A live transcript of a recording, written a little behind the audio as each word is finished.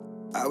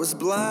I was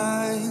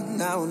blind,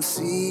 now I'm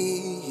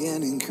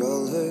seeing in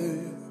color.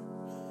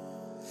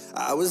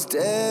 I was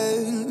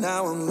dead,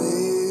 now I'm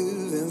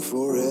living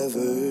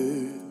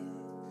forever.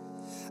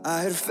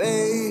 I had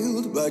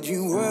failed, but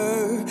you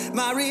were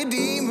my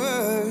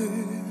redeemer.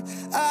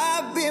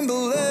 I've been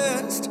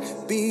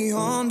blessed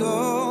beyond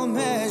all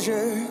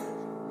measure.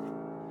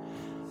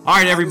 All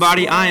right,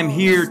 everybody, I am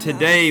here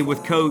today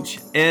with Coach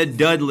Ed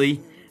Dudley.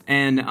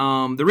 And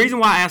the reason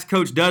why I asked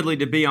Coach Dudley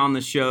to be on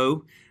the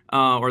show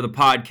or the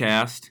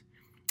podcast,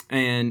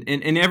 and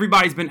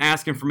everybody's been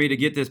asking for me to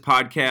get this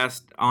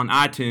podcast on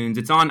iTunes.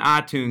 It's on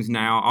iTunes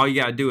now. All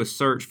you got to do is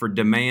search for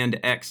Demand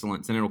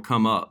Excellence, and it'll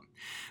come up.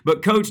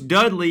 But Coach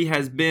Dudley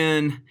has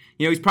been,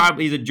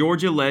 he's a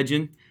Georgia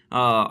legend,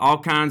 all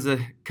kinds of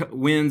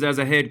wins as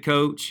a head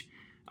coach.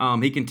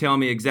 He can tell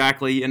me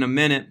exactly in a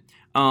minute.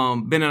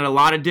 Been at a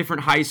lot of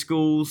different high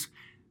schools,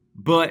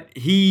 but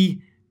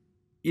he,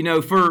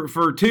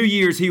 for 2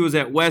 years he was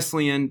at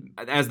Wesleyan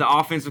as the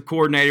offensive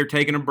coordinator,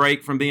 taking a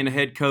break from being a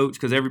head coach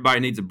because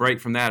everybody needs a break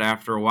from that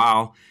after a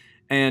while.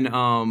 And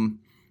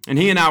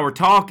he and I were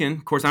talking.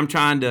 Of course, I'm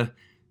trying to,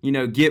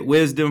 get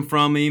wisdom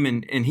from him,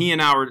 and he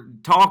and I were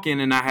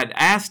talking, and I had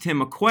asked him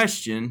a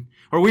question,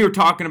 or we were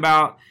talking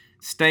about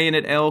staying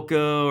at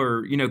Elka,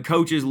 or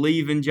coaches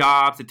leaving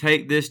jobs to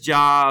take this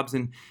jobs,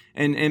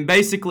 and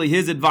basically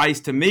his advice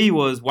to me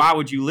was, why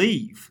would you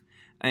leave?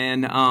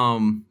 And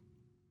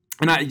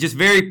I just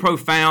very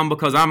profound,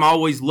 because I'm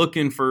always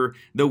looking for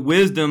the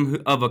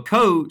wisdom of a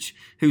coach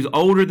who's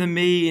older than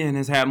me and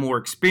has had more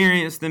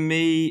experience than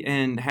me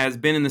and has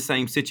been in the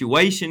same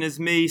situation as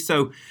me.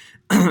 So,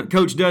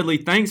 Coach Dudley,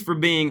 thanks for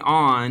being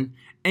on.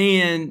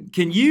 And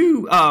can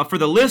you, for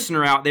the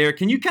listener out there,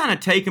 can you kind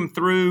of take them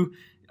through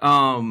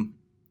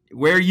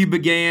where you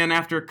began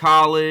after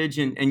college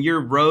and your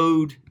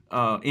road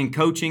in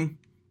coaching?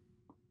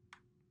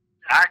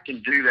 I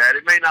can do that.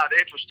 It may not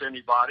interest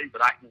anybody,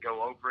 but I can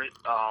go over it.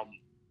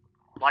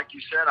 Like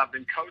you said, I've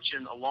been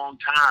coaching a long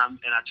time,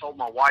 and I told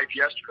my wife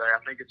yesterday, I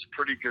think it's a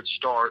pretty good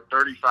start.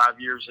 35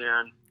 years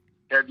in,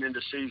 heading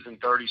into season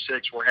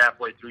 36. We're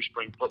halfway through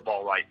spring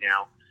football right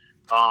now.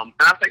 And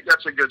I think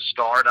that's a good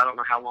start. I don't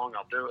know how long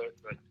I'll do it,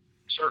 but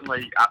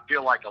certainly I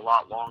feel like a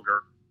lot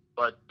longer.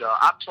 But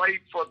I played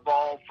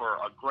football for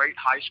a great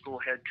high school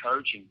head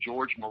coach in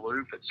George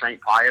Maloof at St.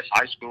 Pius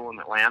High School in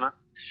Atlanta,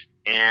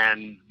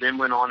 and then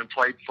went on and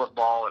played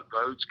football at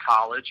Rhodes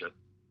College, a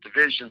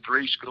Division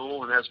III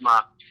school. And as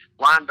my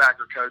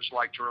linebacker coach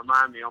liked to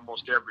remind me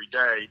almost every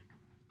day,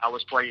 I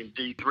was playing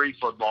D3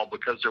 football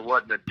because there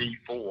wasn't a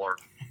D4.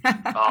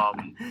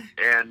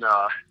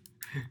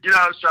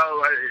 So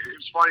it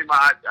was funny.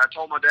 I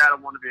told my dad I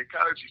wanted to be a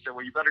coach. He said,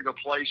 well, you better go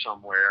play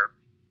somewhere.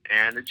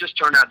 And it just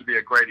turned out to be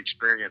a great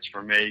experience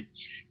for me.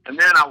 And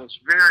then I was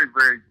very,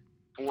 very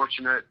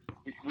fortunate.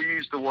 We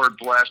use the word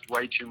blessed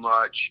way too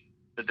much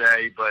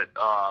today, but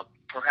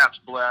perhaps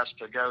blessed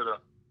to go to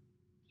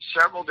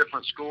several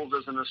different schools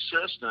as an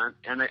assistant.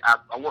 And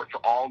I worked for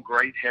all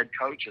great head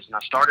coaches. And I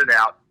started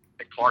out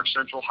at Clark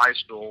Central High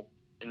School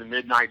in the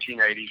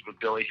mid-1980s with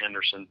Billy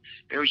Henderson.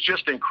 It was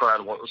just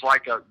incredible. It was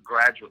like a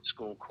graduate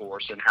school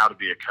course in how to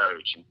be a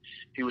coach. And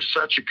he was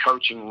such a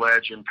coaching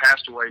legend,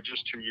 passed away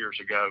just 2 years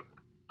ago.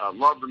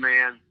 Love the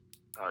man.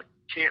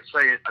 Can't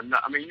say it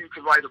enough. I mean, you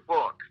could write a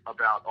book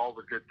about all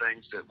the good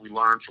things that we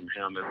learned from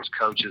him and his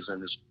coaches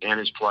and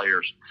his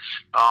players.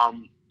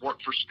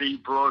 Worked for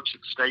Steve Brooks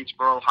at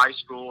Statesboro High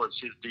School as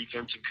his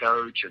defensive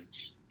coach. And,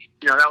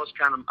 that was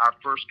kind of our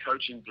first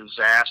coaching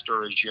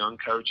disaster as young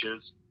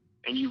coaches.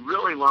 And you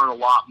really learn a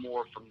lot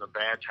more from the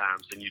bad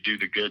times than you do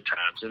the good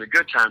times. In the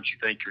good times, you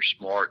think you're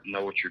smart and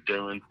know what you're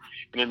doing.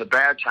 And in the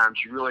bad times,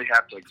 you really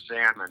have to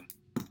examine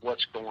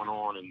what's going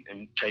on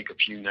and take a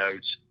few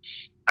notes.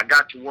 I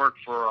got to work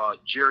for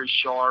Jerry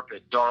Sharp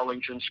at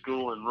Darlington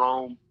School in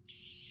Rome,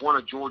 one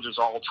of Georgia's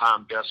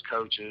all-time best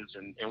coaches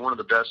and one of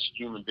the best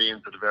human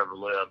beings that have ever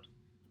lived.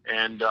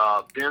 And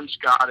Ben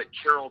Scott at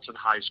Carrollton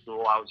High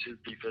School, I was his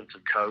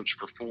defensive coach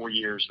for 4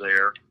 years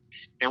there.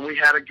 And we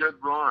had a good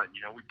run.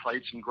 We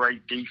played some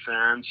great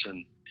defense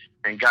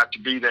and got to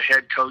be the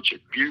head coach at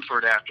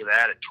Buford after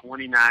that at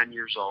 29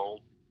 years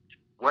old.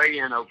 Way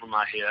in over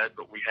my head,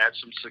 but we had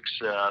some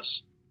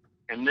success.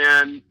 And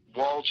then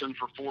Walton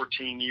for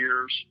 14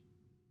 years,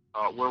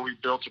 where we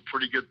built a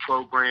pretty good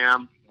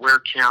program.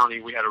 Ware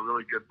County, we had a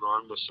really good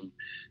run with some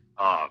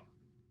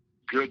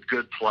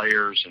good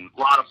players and a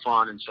lot of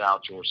fun in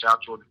South Georgia.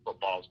 South Georgia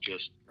football is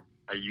just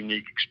a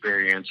unique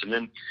experience. And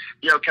then,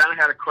 kind of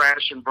had a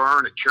crash and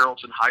burn at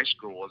Carrollton High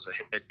School as a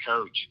head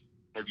coach.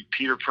 Maybe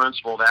Peter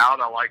Principled out,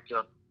 I like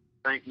to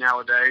think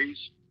nowadays.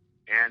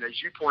 And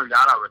as you pointed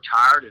out, I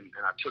retired and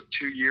I took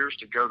 2 years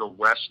to go to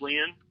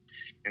Wesleyan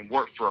and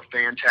work for a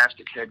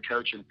fantastic head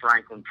coach in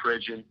Franklin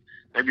Pridgeon,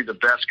 maybe the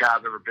best guy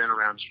I've ever been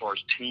around as far as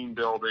team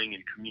building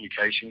and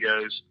communication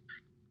goes.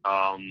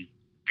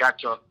 Got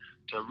to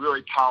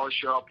really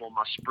polish up on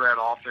my spread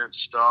offense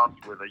stuff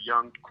with a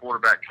young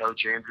quarterback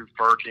coach, Andrew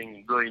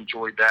Firking. Really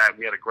enjoyed that.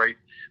 We had a great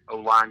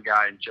O-line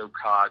guy in Joe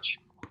Koch,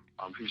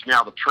 who's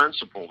now the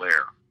principal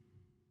there.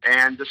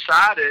 and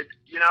decided,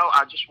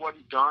 I just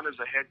wasn't done as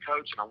a head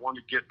coach, and I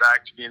wanted to get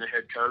back to being a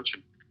head coach,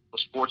 and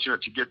was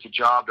fortunate to get the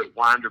job at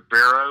Winder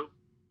Barrow.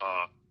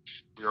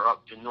 We were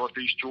up in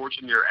northeast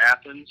Georgia near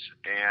Athens,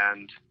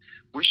 and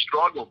we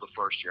struggled the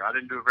first year. I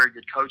didn't do a very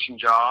good coaching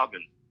job,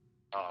 and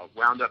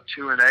wound up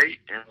 2-8,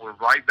 and we're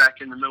right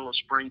back in the middle of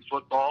spring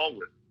football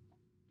with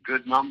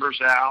good numbers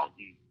out,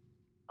 and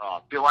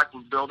feel like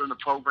we're building the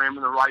program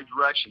in the right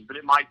direction. But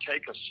it might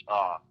take us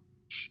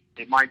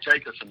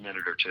a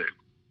minute or two.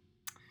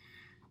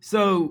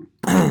 So,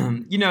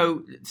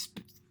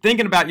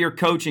 thinking about your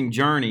coaching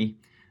journey,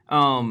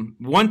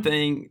 one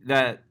thing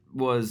that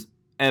was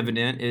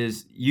evident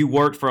is you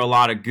worked for a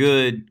lot of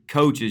good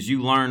coaches.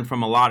 You learned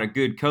from a lot of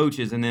good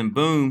coaches, and then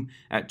boom,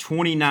 at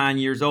 29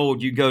 years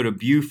old, you go to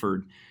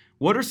Buford.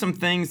 What are some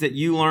things that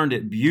you learned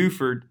at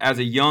Buford as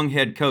a young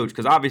head coach?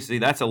 Because obviously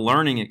that's a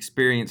learning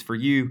experience for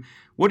you.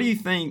 What do you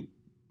think?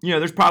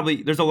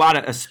 There's a lot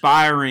of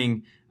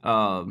aspiring,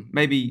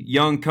 maybe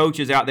young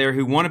coaches out there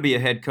who want to be a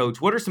head coach.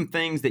 What are some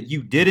things that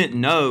you didn't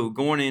know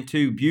going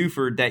into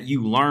Buford that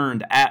you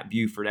learned at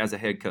Buford as a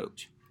head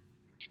coach?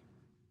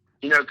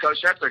 Coach,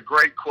 that's a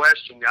great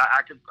question.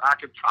 I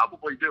could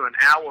probably do an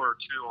hour or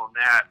two on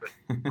that, but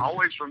I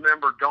always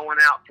remember going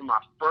out to my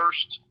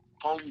first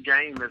home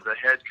game as a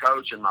head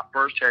coach and my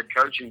first head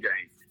coaching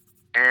game,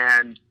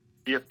 and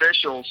the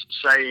officials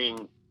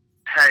saying,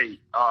 "Hey,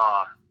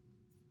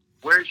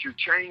 where's your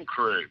chain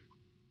crew?"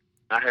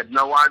 I had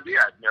no idea.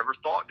 I'd never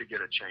thought to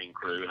get a chain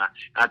crew. And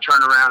I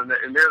turned around,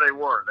 and there they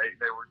were.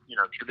 They were,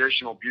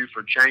 traditional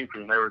Buford chain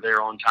crew, and they were there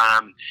on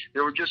time.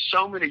 There were just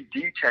so many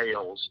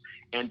details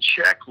and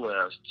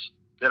checklists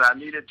that I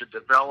needed to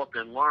develop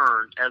and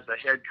learn as a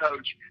head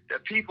coach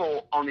that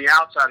people on the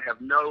outside have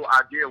no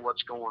idea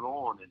what's going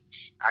on. And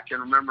I can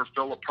remember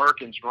Philip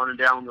Perkins running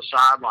down the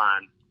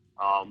sideline.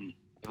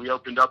 We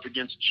opened up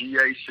against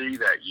GAC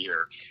that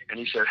year, and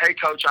he said, "Hey,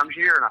 Coach, I'm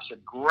here." And I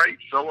said, "Great,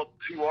 Philip,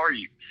 who are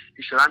you?"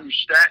 He said, "I'm your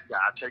stat guy.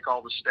 I take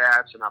all the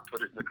stats and I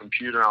put it in the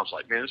computer." And I was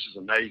like, "Man, this is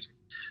amazing."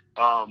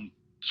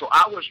 So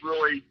I was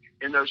really,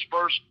 in those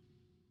first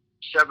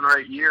 7 or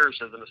 8 years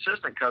as an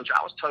assistant coach,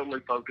 I was totally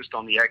focused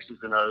on the X's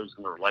and O's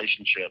and the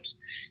relationships.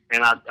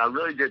 And I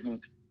really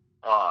didn't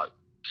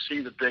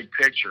see the big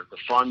picture, the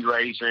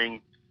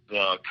fundraising,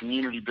 the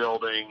community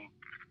building,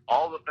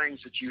 all the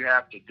things that you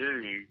have to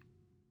do,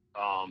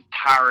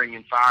 hiring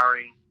and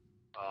firing,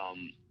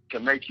 to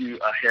make you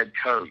a head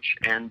coach.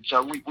 And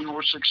so we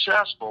were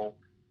successful,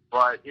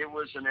 but it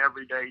was an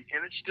everyday,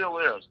 and it still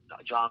is,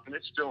 Jonathan,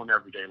 it's still an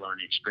everyday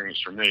learning experience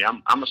for me.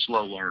 I'm a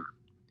slow learner.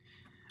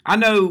 I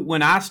know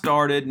when I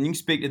started, and you can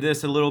speak to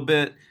this a little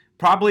bit,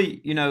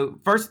 probably,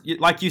 first,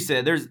 like you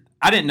said,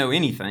 I didn't know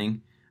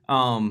anything,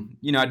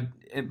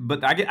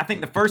 but I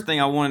think the first thing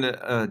I wanted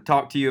to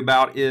talk to you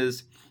about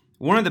is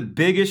one of the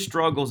biggest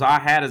struggles I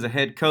had as a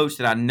head coach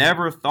that I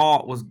never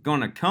thought was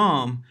going to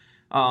come.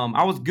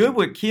 I was good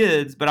with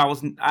kids, but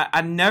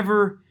I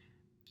never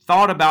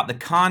thought about the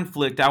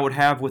conflict I would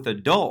have with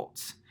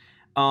adults.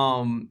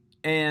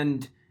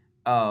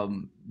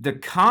 The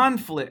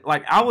conflict,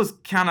 I was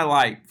kind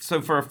of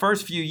so for the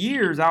first few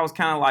years, I was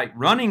kind of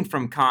running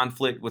from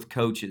conflict with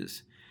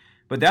coaches,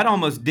 but that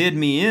almost did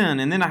me in,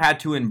 and then I had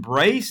to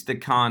embrace the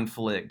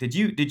conflict. Did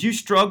you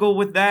struggle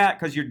with that?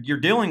 Because you're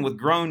dealing with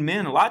grown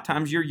men. A lot of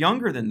times you're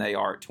younger than they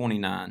are at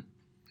 29.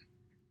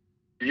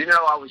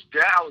 I was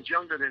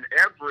younger than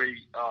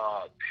every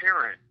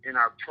parent in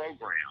our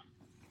program,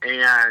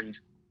 and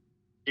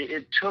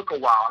it took a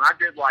while. And I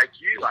did like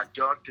you. I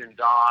ducked and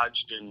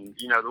dodged, and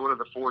what are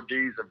the 4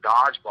 Ds of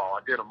dodgeball?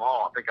 I did them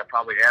all. I think I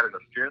probably added a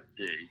 5th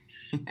D.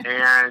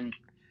 And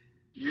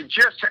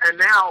and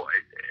now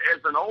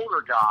as an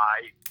older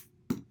guy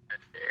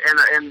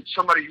and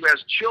somebody who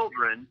has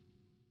children,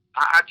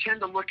 I tend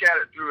to look at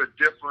it through a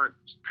different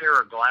pair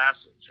of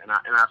glasses. And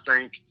I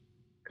think,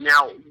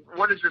 now,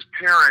 what does this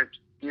parent,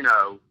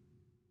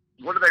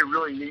 what do they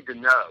really need to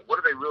know? What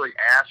are they really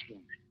asking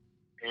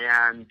me?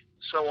 And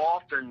so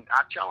often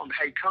I tell them,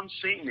 "Hey, come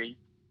see me."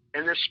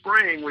 And this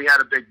spring we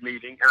had a big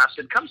meeting, and I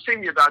said, "Come see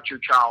me about your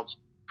child's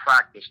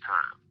practice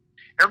time."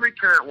 Every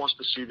parent wants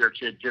to see their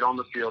kid get on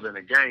the field in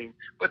a game,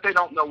 but they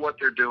don't know what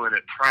they're doing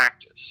at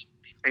practice.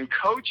 And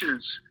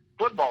coaches,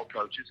 football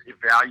coaches,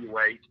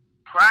 evaluate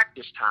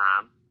practice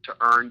time to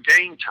earn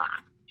game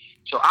time.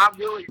 So I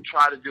really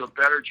try to do a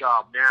better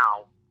job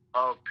now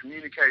of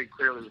communicating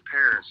clearly with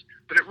parents,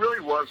 but it really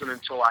wasn't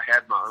until I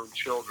had my own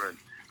children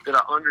that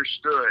I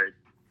understood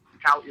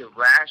how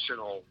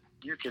irrational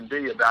you can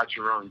be about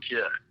your own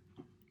kid,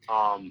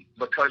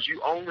 because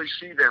you only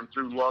see them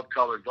through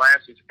love-colored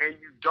glasses, and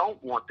you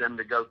don't want them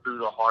to go through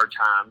the hard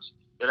times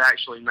that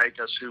actually make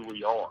us who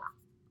we are.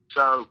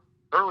 So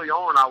early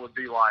on, I would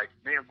be like,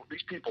 "Man,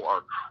 these people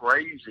are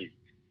crazy."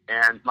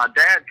 And my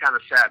dad kind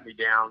of sat me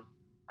down.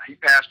 He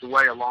passed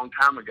away a long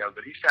time ago,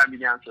 but he sat me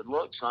down and said,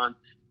 "Look, son,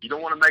 you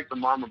don't want to make the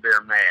mama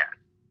bear mad."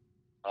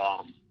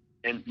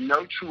 And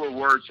no truer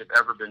words have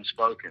ever been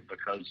spoken,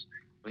 because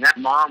when that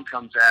mom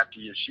comes after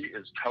you, she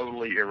is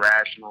totally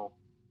irrational.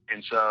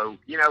 And so,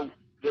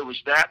 there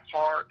was that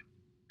part.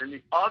 And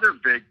the other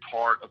big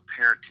part of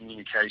parent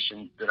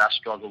communication that I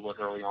struggled with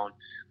early on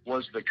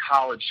was the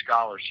college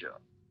scholarship.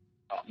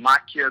 My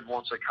kid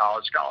wants a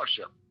college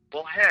scholarship.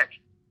 Well, heck,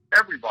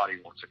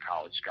 everybody wants a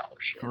college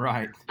scholarship.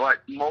 Right.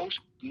 But most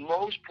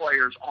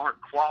players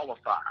aren't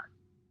qualified.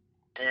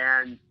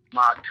 And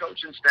my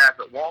coaching staff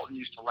at Walton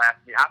used to laugh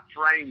at me. I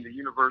framed the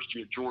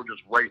University of Georgia's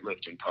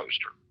weightlifting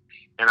poster,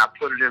 and I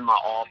put it in my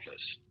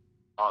office.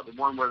 The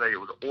one where they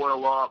would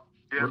oil up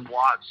Ben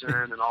Watson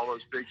and all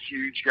those big,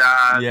 huge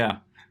guys. Yeah.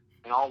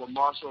 And all the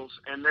muscles,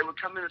 and they would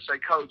come in and say,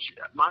 Coach,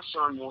 my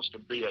son wants to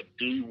be a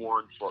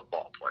D1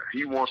 football player.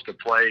 He wants to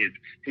play.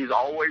 He's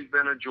always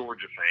been a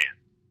Georgia fan.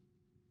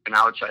 And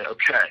I would say,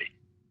 okay,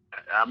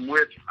 I'm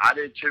with you. I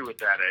did too at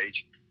that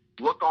age.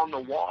 Look on the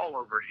wall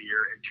over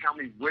here and tell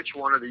me which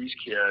one of these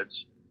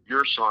kids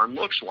your son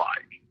looks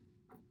like.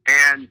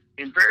 And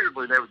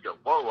invariably they would go,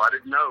 whoa, I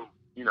didn't know,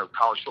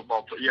 college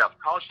football players. Yeah,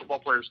 college football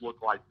players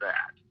look like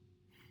that.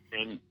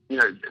 And,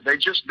 they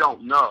just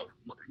don't know.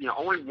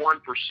 Only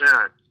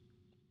 1%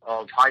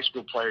 of high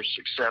school players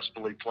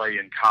successfully play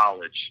in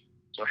college.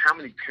 So how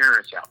many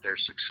parents out there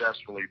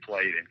successfully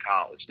played in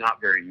college?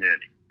 Not very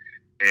many.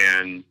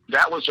 And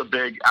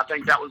I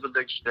think that was a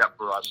big step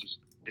for us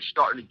is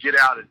starting to get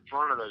out in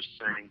front of those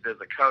things as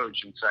a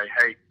coach and say,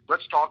 hey,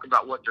 let's talk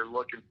about what they're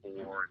looking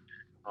for.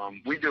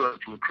 We do a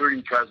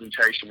recruiting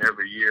presentation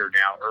every year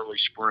now, early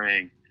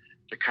spring,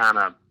 to kind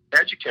of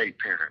educate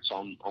parents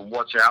on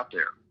what's out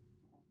there.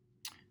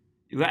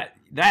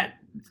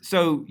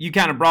 So you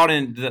kind of brought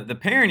in the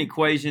parent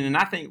equation, and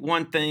I think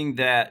one thing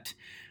that,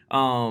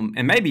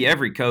 and maybe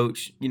every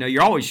coach,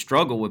 you always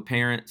struggle with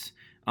parents,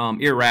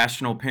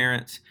 irrational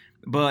parents,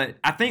 but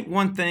I think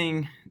one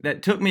thing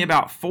that took me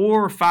about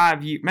 4 or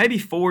 5 years, maybe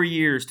 4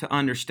 years to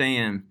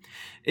understand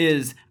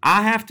is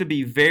I have to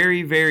be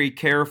very, very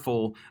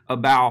careful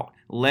about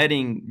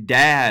letting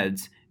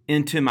dads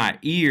into my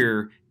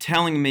ear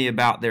telling me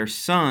about their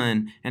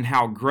son and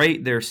how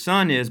great their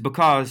son is,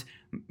 because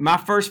my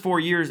first 4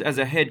 years as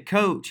a head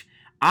coach,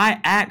 I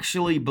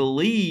actually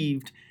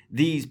believed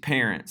these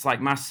parents.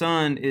 Like, my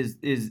son is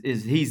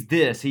he's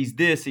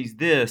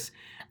this.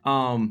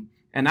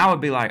 And I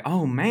would be like,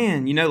 oh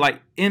man,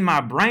 like in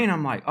my brain,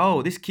 I'm like,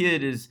 oh, this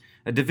kid is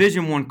a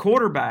Division I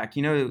quarterback,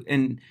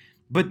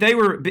 but they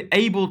were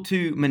able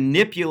to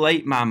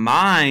manipulate my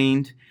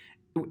mind,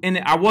 and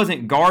I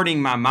wasn't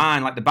guarding my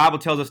mind. Like the Bible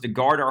tells us to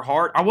guard our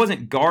heart. I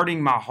wasn't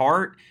guarding my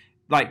heart.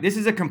 Like, this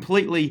is a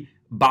completely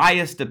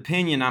biased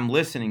opinion I'm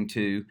listening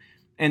to,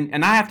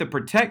 and I have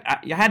to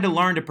I had to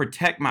learn to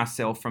protect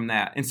myself from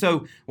that. And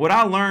so what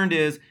I learned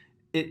is,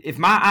 if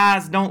my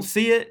eyes don't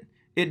see it,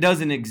 it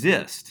doesn't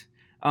exist,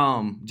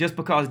 just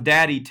because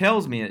daddy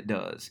tells me it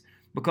does.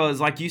 Because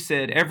like you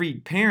said, every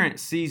parent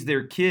sees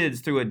their kids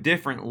through a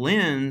different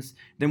lens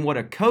than what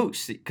a coach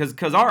sees,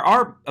 because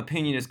our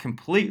opinion is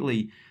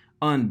completely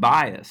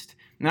unbiased.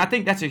 And I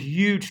think that's a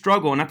huge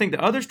struggle. And I think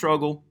the other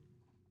struggle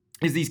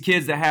is these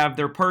kids that have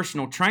their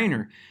personal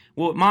trainer.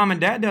 Well, what mom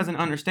and dad doesn't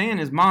understand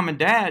is mom and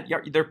dad,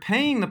 they're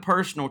paying the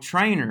personal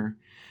trainer.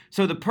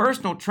 So the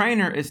personal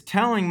trainer is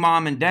telling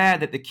mom and dad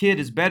that the kid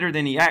is better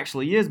than he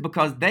actually is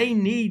because they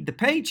need the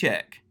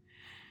paycheck.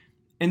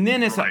 And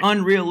then it's an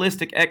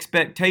unrealistic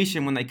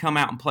expectation when they come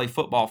out and play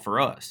football for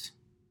us.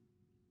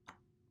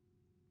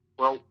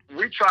 Well,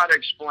 we try to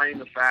explain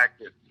the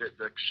fact that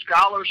the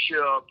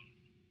scholarship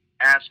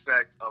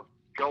aspect of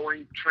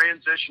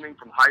transitioning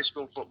from high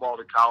school football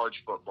to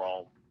college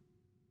football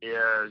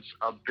is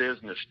a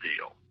business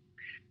deal.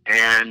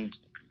 And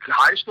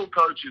high school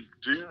coaches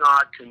do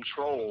not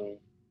control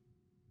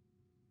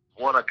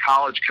what a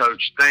college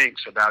coach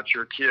thinks about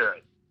your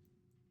kid.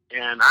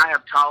 And I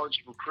have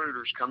college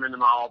recruiters come into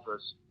my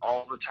office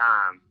all the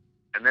time,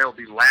 and they'll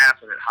be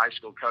laughing at high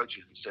school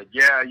coaches and said,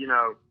 yeah,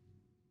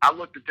 I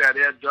looked at that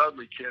Ed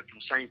Dudley kid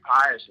from St.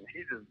 Pius, and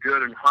he's as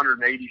good an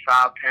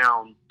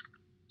 185-pound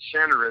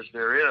center as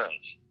there is.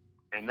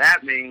 And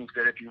that means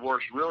that if he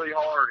works really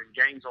hard and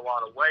gains a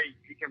lot of weight,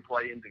 he can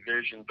play in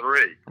Division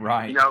III.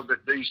 Right.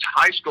 But these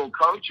high school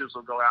coaches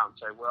will go out and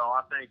say, well,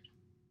 I think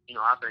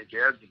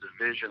Ed's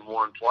a Division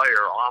I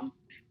player.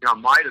 I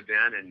might have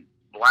been in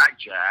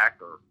blackjack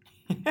or,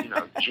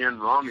 gin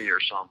rummy or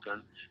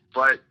something.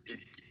 But,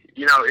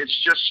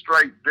 it's just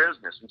straight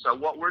business. And so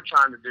what we're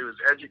trying to do is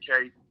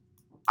educate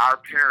our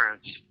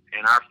parents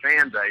and our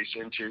fan base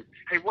into,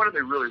 hey, what are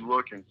they really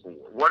looking for?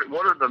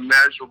 What are the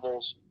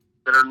measurables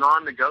that are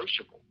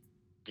non-negotiable?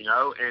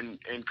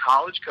 And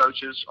college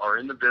coaches are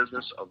in the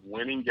business of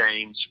winning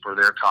games for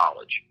their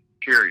college,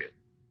 period.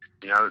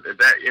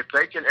 If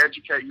they can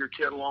educate your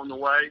kid along the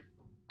way,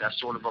 that's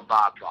sort of a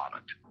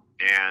byproduct.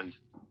 And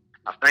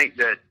I think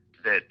that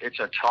it's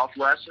a tough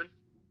lesson,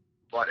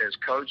 but as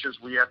coaches,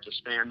 we have to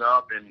stand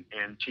up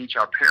and teach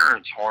our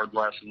parents hard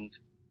lessons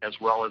as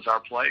well as our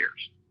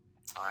players.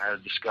 I had a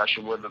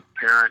discussion with a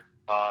parent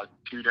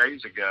 2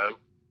 days ago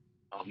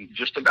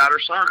just about her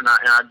son, and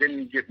I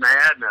didn't get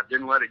mad, and I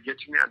didn't let it get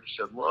to me. I just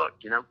said, look,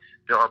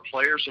 there are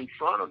players in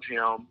front of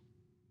him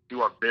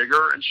who are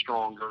bigger and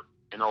stronger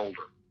and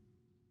older.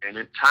 And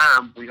in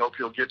time, we hope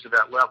he'll get to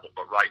that level,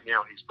 but right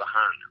now he's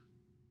behind him.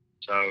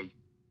 So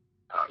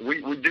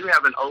we do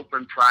have an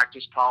open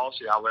practice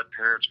policy. I let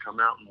parents come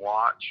out and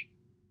watch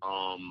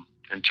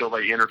until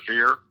they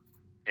interfere,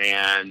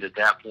 and at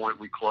that point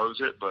we close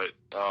it. But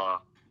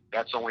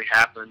that's only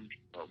happened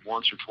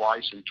once or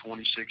twice in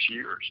 26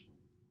 years.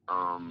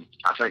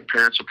 I think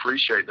parents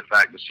appreciate the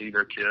fact to see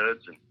their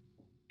kids, and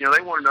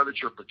they want to know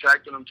that you're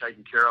protecting them,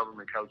 taking care of them,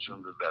 and coaching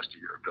them to the best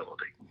of your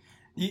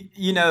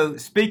ability.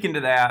 Speaking to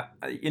that,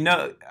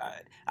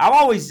 I'll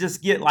always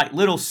just get like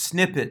little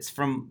snippets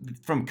from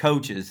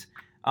coaches.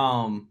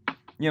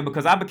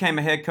 Because I became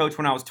a head coach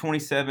when I was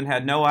 27,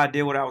 had no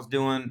idea what I was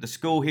doing. The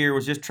school here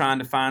was just trying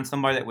to find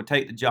somebody that would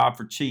take the job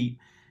for cheap.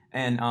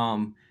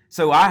 And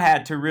so I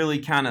had to really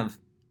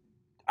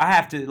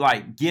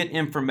get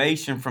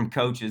information from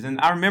coaches. And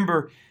I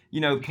remember,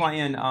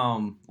 playing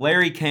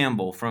Larry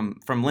Campbell from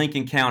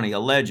Lincoln County, a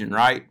legend,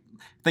 right?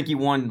 I think he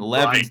won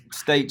 11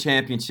 state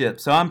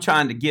championships. So I'm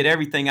trying to get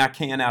everything I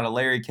can out of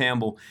Larry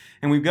Campbell.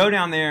 And we go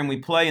down there and we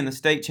play in the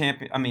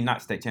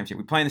not state championship.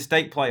 We play in the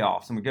state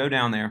playoffs, and we go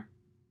down there.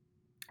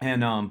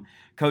 And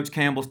Coach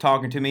Campbell's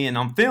talking to me, and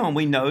on film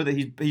we know that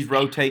he's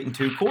rotating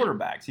two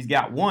quarterbacks. He's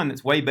got one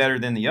that's way better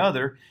than the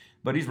other,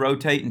 but he's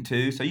rotating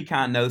two, so you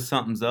kind of know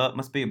something's up.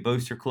 Must be a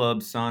booster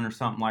club son or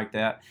something like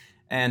that.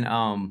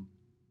 And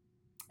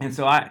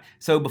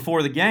so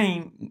before the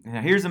game,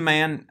 here's a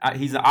man.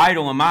 He's an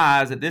idol in my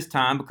eyes at this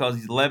time because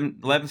he's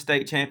 11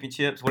 state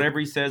championships. Whatever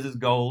he says is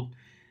gold.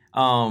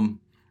 And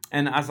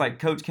I was like,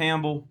 Coach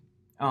Campbell,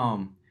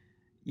 I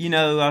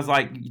was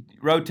like,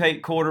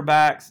 rotate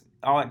quarterbacks,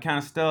 all that kind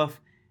of stuff.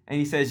 And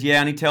he says, yeah,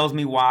 and he tells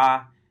me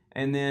why.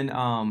 And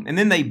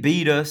then they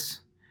beat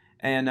us.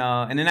 And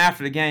then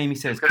after the game, he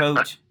says,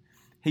 Coach,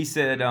 he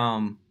said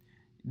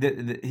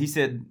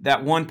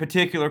that one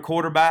particular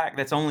quarterback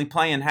that's only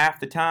playing half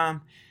the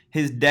time,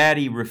 his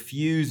daddy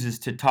refuses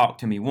to talk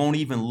to me, won't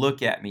even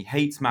look at me,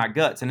 hates my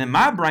guts. And in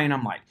my brain,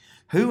 I'm like,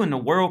 who in the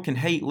world can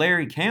hate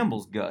Larry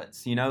Campbell's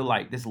guts?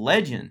 Like this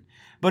legend.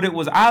 But it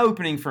was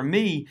eye-opening for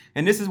me,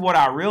 and this is what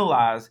I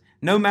realized.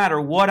 No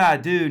matter what I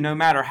do, no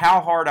matter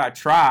how hard I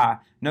try,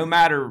 no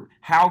matter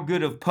how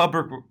good of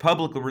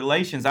public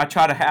relations I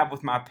try to have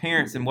with my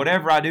parents, and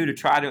whatever I do to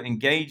try to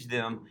engage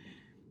them,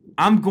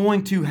 I'm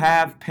going to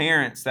have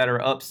parents that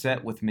are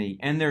upset with me,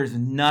 and there's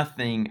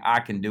nothing I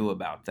can do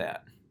about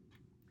that.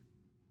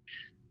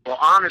 Well,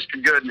 honest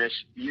to goodness,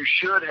 you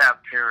should have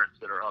parents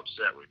that are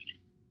upset with you.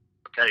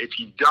 Okay, if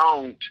you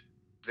don't,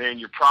 then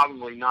you're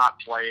probably not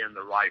playing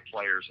the right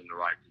players in the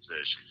right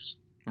positions.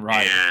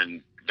 Right.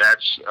 And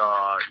that's,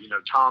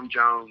 Tom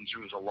Jones,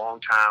 who was a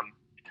longtime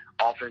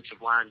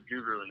offensive line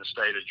guru in the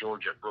state of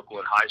Georgia at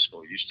Brookwood High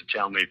School, used to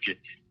tell me, if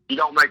you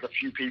don't make a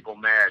few people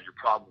mad, you're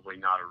probably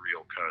not a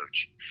real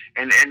coach.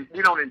 And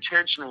we don't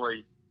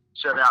intentionally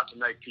set out to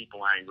make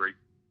people angry,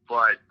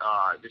 but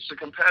it's a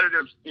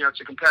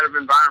competitive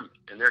environment,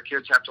 and their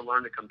kids have to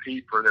learn to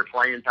compete for their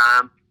playing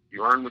time.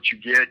 You earn what you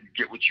get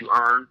what you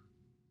earn.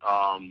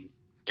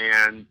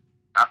 And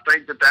I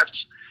think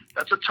that's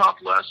a tough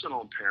lesson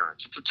on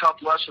parents. It's a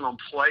tough lesson on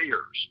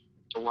players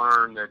to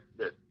learn that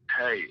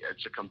hey,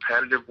 it's a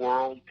competitive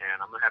world,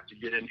 and I'm going to have to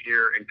get in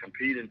here and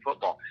compete in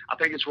football. I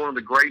think it's one of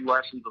the great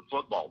lessons of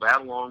football,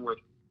 that along with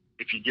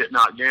if you get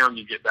knocked down,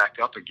 you get back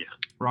up again.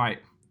 Right.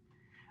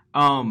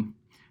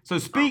 So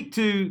speak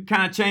to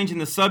kind of changing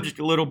the subject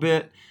a little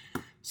bit.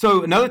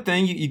 So another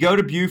thing, you go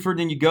to Buford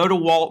and you go to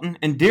Walton,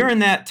 and during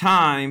that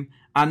time,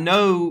 I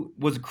know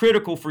was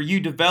critical for you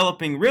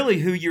developing really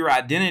who your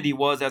identity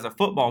was as a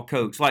football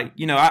coach. Like,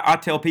 I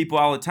tell people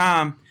all the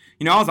time,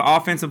 I was an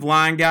offensive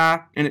line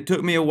guy, and it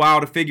took me a while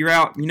to figure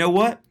out, you know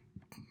what?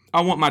 I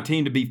want my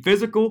team to be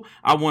physical.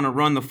 I want to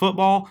run the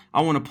football.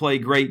 I want to play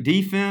great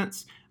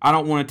defense. I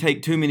don't want to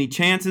take too many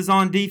chances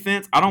on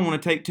defense. I don't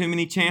want to take too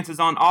many chances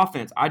on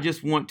offense. I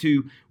just want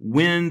to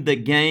win the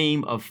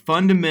game of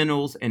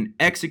fundamentals and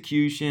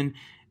execution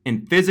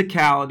and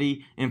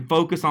physicality and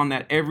focus on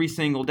that every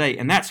single day.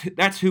 And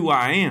that's who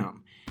I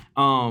am.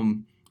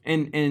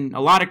 And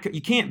a lot of,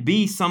 you can't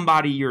be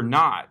somebody you're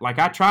not. Like,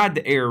 I tried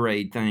the air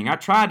raid thing. I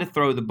tried to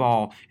throw the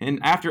ball. And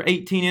after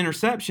 18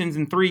 interceptions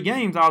in 3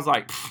 games, I was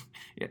like,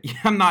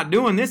 I'm not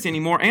doing this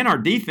anymore. And our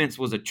defense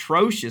was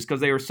atrocious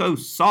because they were so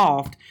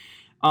soft.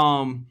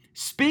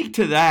 Speak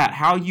to that,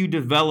 how you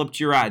developed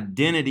your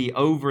identity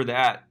over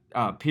that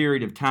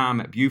period of time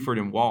at Buford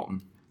and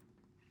Walton.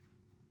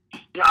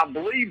 Yeah, I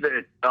believe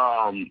that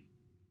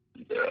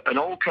an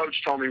old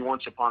coach told me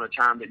once upon a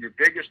time that your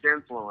biggest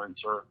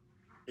influencer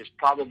is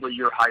probably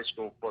your high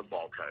school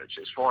football coach,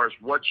 as far as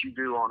what you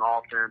do on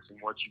offense and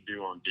what you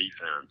do on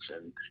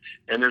defense.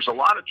 And there's a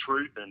lot of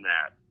truth in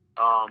that.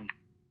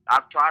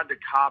 I've tried to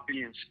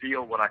copy and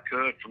steal what I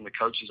could from the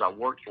coaches I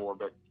worked for,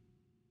 but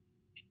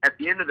at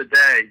the end of the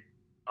day,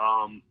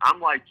 I'm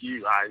like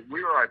you.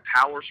 We were a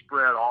power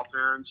spread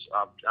offense.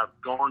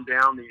 I've gone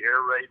down the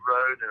air raid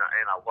road, and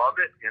I love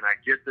it. And I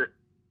get that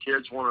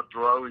kids want to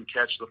throw and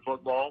catch the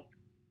football,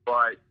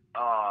 but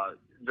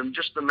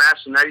just the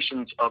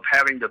machinations of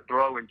having to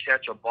throw and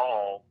catch a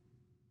ball,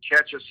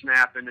 catch a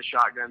snap in the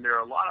shotgun, there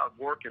are a lot of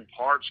working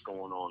parts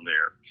going on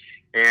there.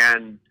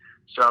 And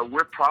So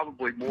we're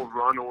probably more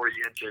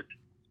run-oriented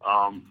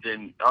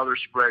than other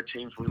spread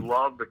teams. We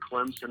love the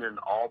Clemson and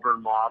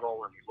Auburn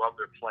model, and we love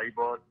their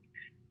playbook.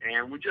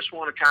 And we just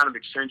want to kind of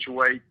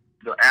accentuate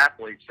the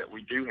athletes that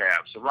we do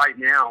have. So right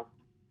now,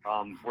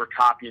 we're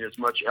copying as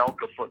much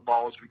Elka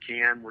football as we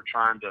can. We're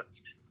trying to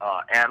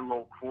add a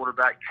little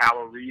quarterback,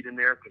 Tyler Reed, in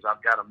there because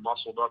I've got a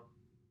muscled-up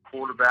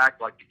quarterback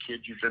like the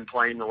kid you've been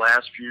playing the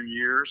last few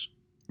years.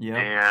 Yeah.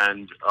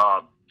 And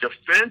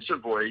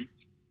defensively,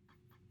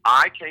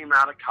 I came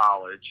out of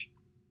college,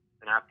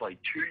 and I played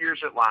 2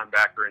 years at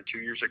linebacker and 2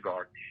 years at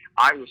guard.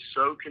 I was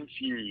so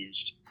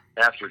confused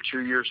after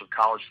 2 years of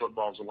college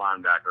football as a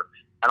linebacker.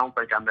 I don't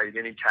think I made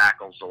any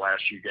tackles the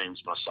last few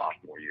games my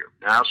sophomore year.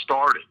 Now I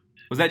started.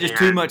 Was that just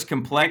too much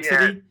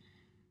complexity?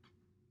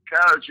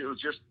 Coach, it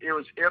was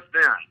if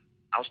then.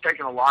 I was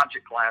taking a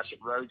logic class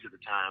at Rhodes at the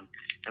time,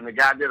 and the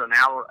guy did an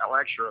hour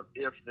lecture of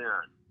if then.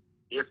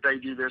 If they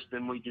do this,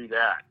 then we do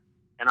that.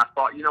 And I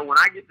thought, when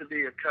I get to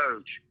be a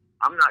coach,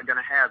 I'm not going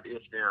to have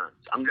if-thens.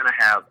 I'm going to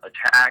have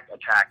attack,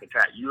 attack,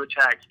 attack. You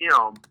attack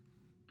him,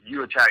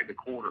 you attack the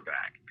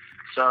quarterback.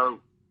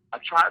 So I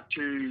tried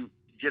to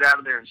get out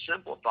of there and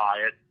simplify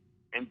it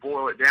and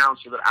boil it down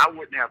so that I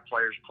wouldn't have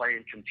players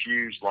playing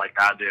confused like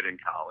I did in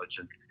college.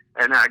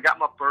 And I got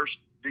my first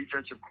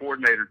defensive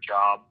coordinator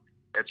job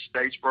at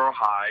Statesboro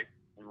High.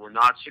 We were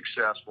not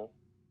successful.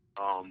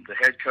 The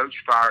head coach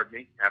fired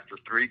me after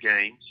 3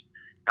 games.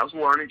 That was a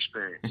learning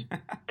experience.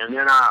 And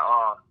then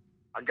I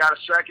got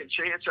a second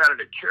chance at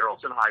it at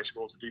Carrollton High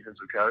School as a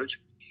defensive coach.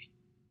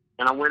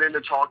 And I went in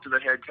to talk to the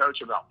head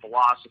coach about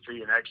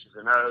philosophy and X's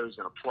and O's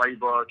and a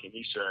playbook. And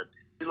he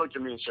looked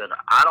at me and said,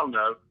 I don't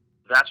know.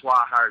 That's why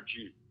I hired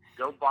you.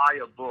 Go buy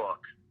a book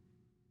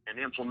and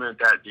implement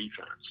that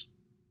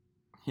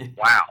defense.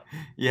 Wow.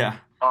 Yeah.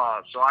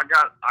 So I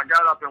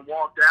got up and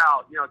walked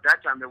out. At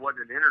that time there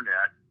wasn't an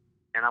internet.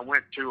 And I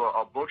went to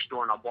a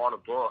bookstore and I bought a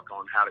book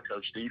on how to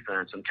coach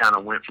defense and kind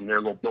of went from there,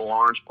 a little Bill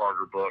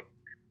Arnsparger book.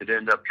 It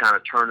ended up kind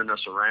of turning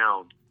us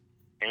around.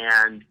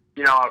 And,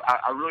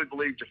 I really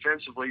believe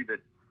defensively that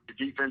the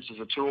defense is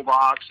a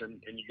toolbox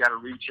and you got to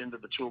reach into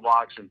the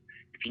toolbox. And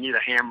if you need a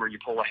hammer, you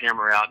pull a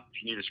hammer out.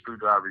 If you need a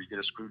screwdriver, you get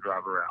a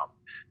screwdriver out.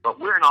 But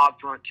we're an odd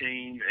front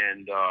team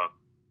and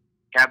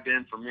have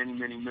been for many,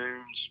 many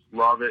moons.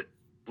 Love it.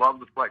 Love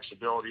the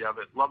flexibility of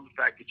it. Love the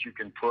fact that you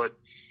can put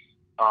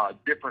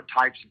different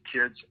types of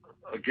kids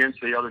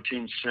against the other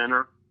team's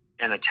center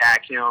and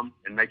attack him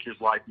and make his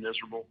life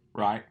miserable.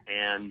 Right.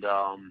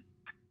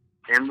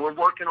 And we're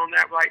working on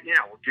that right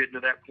now. We're getting to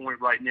that point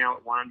right now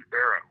at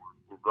Winder-Barrow.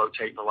 We're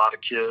rotating a lot of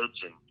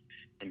kids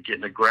and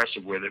getting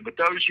aggressive with it. But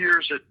those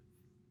years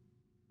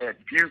at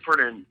Buford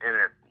and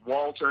at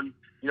Walton,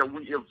 we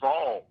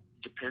evolved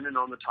depending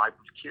on the type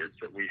of kids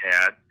that we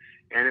had.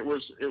 And it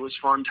was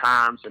fun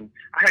times. And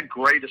I had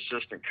great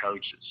assistant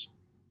coaches.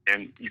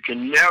 And you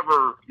can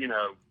never,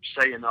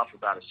 say enough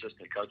about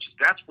assistant coaches.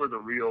 That's where the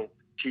real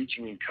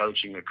teaching and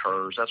coaching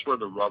occurs. That's where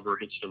the rubber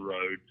hits the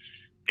road.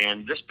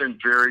 And just been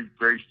very,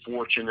 very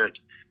fortunate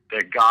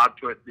that God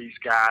put these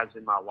guys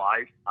in my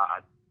life.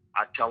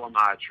 I tell them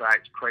I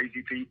attract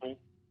crazy people,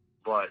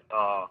 but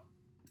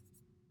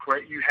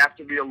you have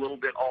to be a little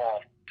bit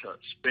off to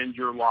spend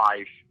your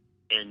life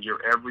and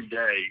your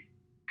everyday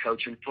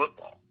coaching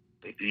football.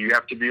 You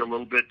have to be a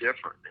little bit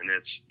different, and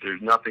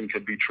there's nothing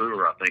could be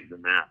truer, I think,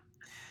 than that.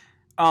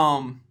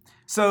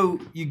 So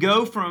you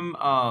go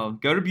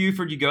to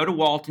Buford, you go to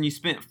Walton. You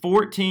spent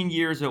 14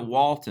 years at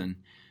Walton.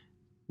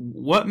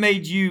 What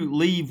made you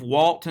leave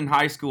Walton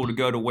High School to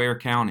go to Ware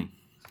County?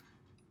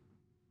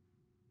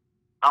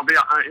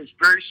 It's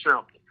very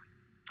simple.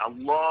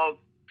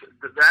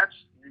 That's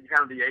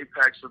kind of the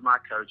apex of my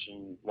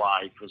coaching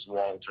life was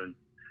Walton.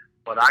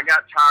 But I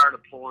got tired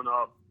of pulling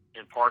up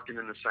and parking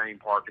in the same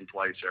parking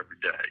place every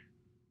day.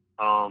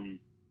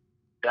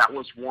 That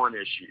was one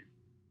issue.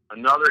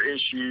 Another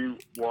issue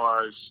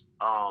was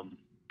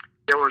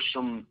there was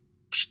some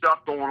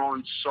stuff going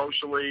on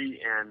socially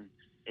and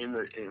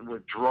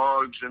with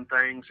drugs and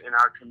things in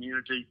our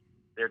community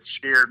that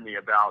scared me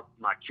about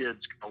my kids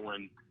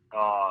going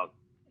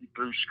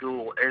through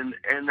school and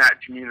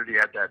that community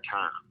at that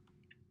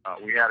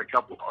time. We had a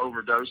couple of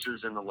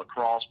overdoses in the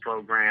lacrosse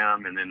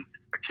program and then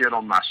a kid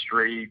on my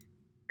street.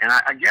 And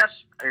I guess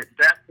at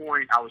that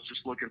point I was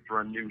just looking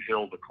for a new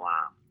hill to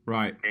climb.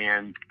 Right.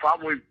 And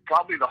probably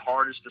the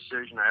hardest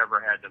decision I ever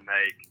had to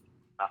make.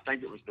 I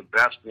think it was the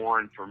best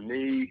one for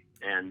me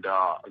and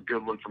a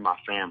good one for my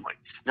family.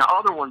 Now,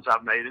 other ones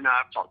I've made, and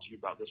I've talked to you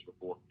about this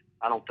before,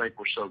 I don't think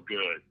were so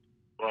good.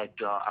 But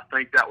I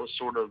think that was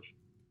sort of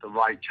the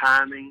right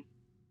timing.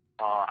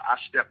 I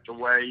stepped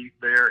away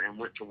there and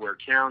went to Ware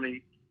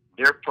County.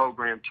 Their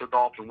program took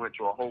off and went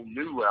to a whole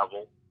new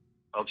level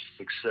of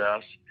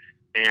success.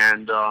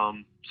 And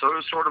so it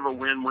was sort of a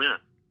win-win.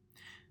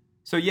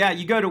 So, yeah,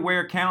 you go to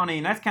Ware County,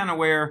 and that's kind of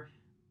where,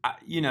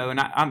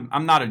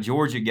 I'm not a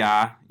Georgia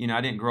guy.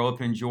 I didn't grow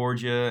up in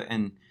Georgia,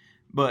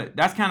 but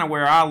that's kind of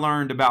where I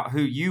learned about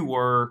who you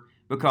were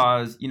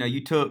because,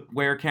 you took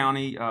Ware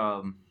County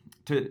to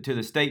to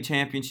the state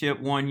championship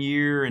one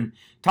year, and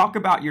talk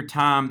about your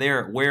time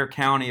there at Ware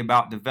County,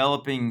 about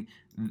developing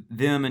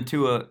them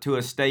into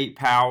a state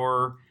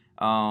power,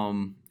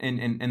 and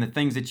the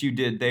things that you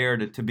did there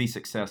to be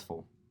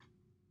successful.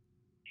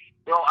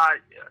 Well, I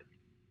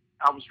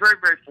was very,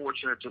 very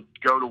fortunate to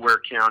go to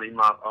Ware County.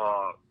 My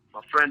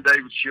friend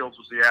David Shields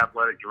was the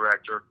athletic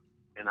director,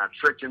 and I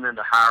tricked him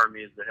into hiring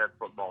me as the head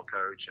football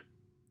coach. And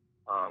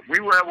we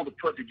were able to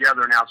put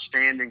together an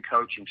outstanding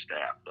coaching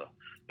staff.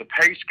 The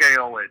pay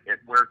scale at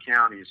Ware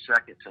County is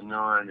second to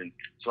none, and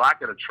so I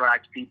could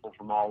attract people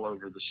from all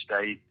over the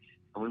state.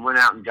 And we went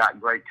out and got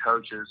great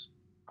coaches.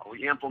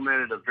 We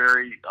implemented a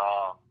very,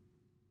 I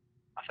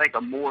think,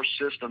 a more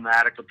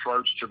systematic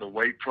approach to the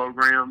weight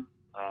program.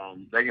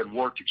 They had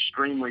worked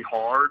extremely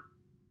hard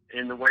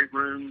in the weight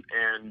room,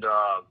 and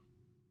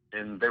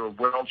they were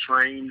well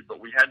trained, but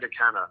we had to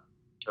kind of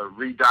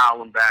redial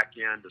them back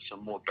into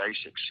some more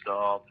basic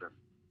stuff,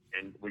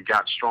 and we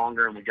got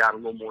stronger and we got a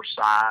little more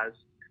size.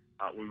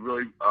 We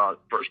really,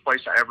 first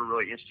place I ever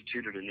really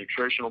instituted a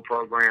nutritional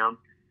program.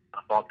 I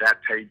thought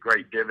that paid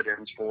great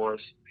dividends for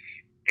us,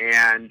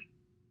 and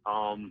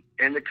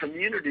the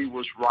community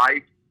was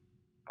ripe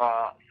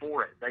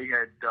for it. They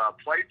had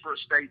played for a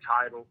state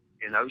title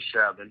in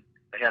 2007.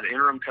 They had an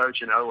interim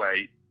coach in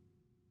 2008.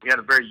 We had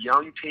a very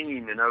young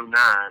team in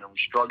 2009, and we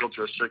struggled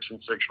to a 6-6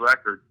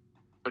 record.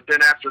 But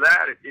then after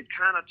that, it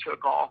kind of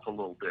took off a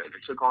little bit.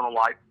 It took on a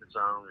life of its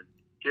own, and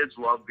kids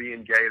love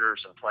being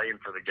Gators and playing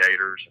for the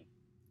Gators.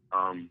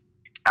 And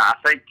I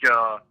think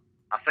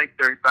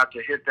they're about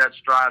to hit that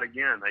stride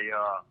again. They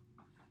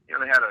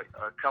had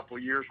a couple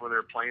of years where they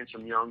were playing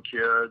some young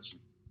kids.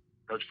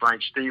 Coach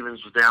Frank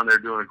Stevens was down there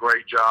doing a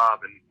great job,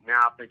 and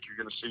now I think you're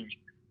going to see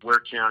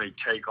Ware County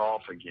take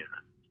off again.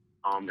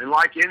 And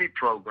like any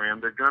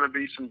program, there are going to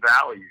be some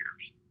valley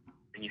years,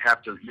 and you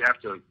have to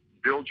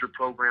build your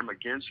program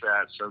against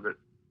that, so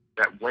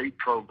that weight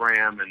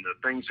program and the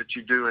things that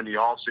you do in the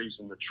off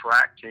season, the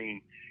track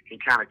team, can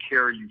kind of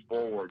carry you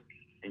forward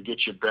and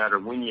get you better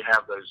when you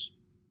have those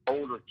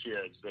older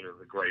kids that are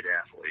the great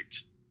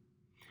athletes.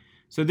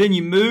 So then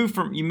you move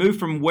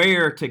from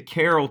Ware to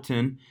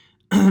Carrollton,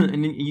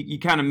 and you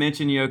kind of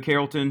mentioned,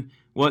 Carrollton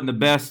wasn't the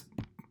best,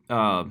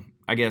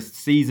 I guess,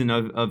 season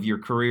of your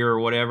career or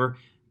whatever.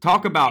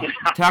 Talk about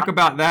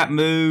that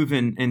move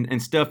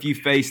and stuff you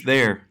faced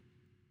there.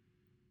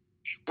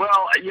 Well,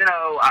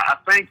 I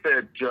think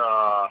that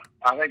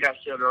I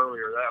said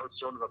earlier that was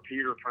sort of a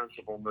Peter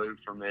Principle move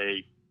for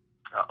me.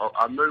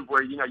 A move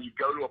where you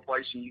go to a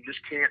place and you just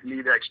can't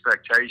meet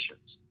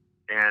expectations,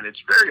 and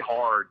it's very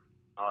hard.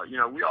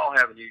 We all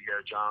have an ego,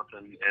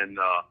 Jonathan, and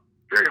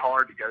very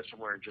hard to go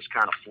somewhere and just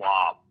kind of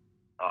flop.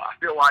 I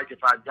feel like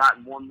if I'd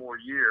gotten one more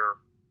year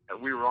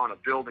and we were on a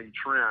building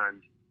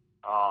trend,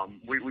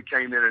 we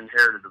came in and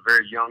inherited a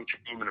very young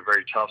team and a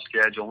very tough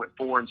schedule. Went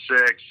 4-6.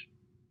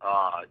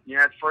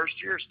 That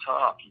first year's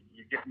tough.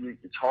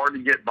 It's hard to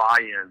get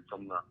buy-in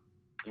from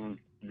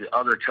the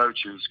other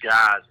coaches,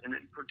 guys, and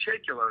in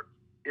particular,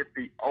 if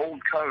the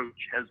old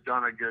coach has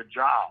done a good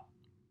job,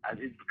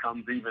 it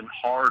becomes even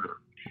harder.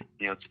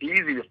 It's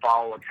easy to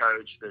follow a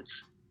coach that's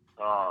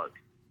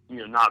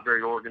not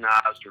very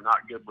organized or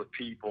not good with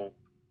people.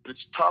 But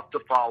it's tough to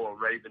follow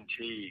Raven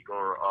Teague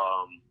or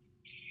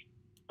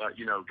a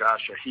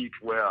Heath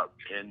Webb,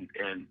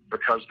 and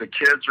because the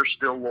kids are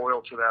still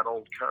loyal to that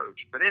old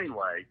coach. But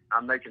anyway,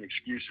 I'm making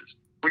excuses.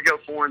 We go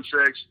 4-6.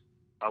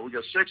 We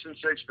go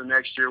 6-6 the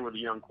next year with a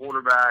young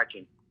quarterback,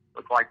 and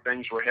looked like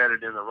things were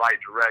headed in the right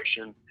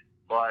direction.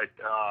 But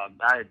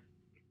I,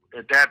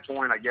 at that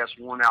point, I guess,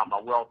 worn out my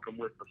welcome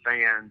with the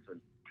fans,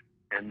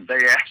 and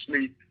they asked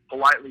me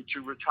politely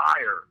to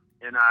retire,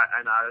 and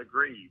I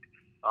agreed.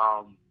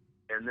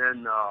 And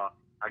then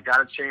I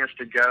got a chance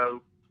to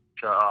go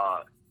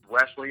to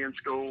Wesleyan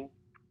School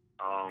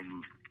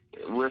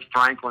with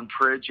Franklin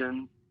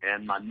Pridgeon,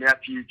 and my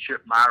nephew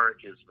Chip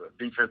Myrick is the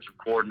defensive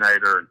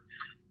coordinator.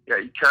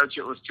 And coach,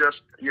 it was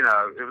just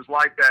it was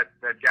like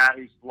that guy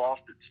who's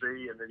lost at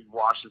sea and then he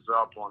washes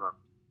up on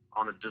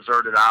a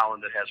deserted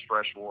island that has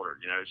fresh water.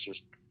 It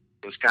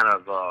was kind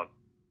of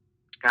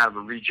a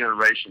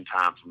regeneration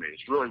time for me.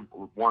 It's really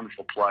a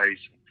wonderful place.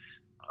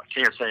 I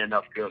can't say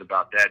enough good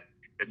about that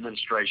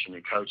administration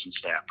and coaching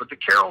staff. But the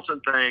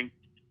Carrollton thing,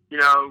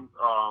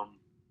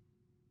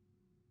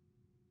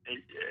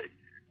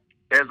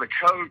 as a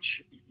coach,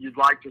 you'd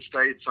like to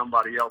say it's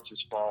somebody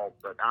else's fault,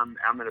 but I'm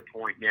at a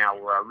point now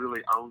where I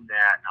really own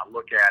that, and I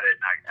look at it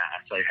and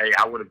I say, hey,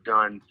 I would have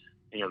done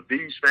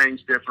these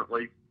things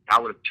differently. I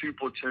would have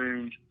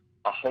two-platooned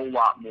a whole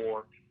lot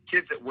more.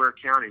 Kids at Ware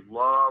County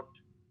loved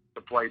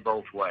to play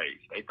both ways.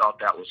 They thought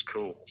that was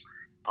cool.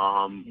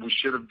 We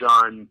should have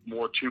done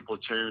more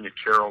two-platoon at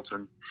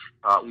Carrollton.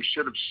 We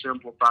should have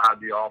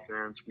simplified the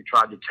offense. We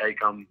tried to take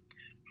them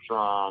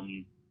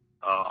from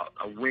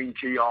a wing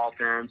tee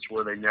offense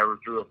where they never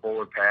threw a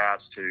forward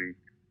pass to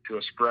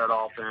a spread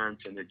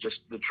offense, and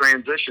the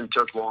transition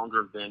took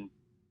longer than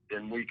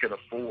we could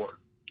afford.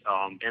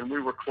 And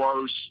we were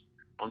close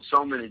on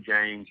so many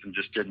games and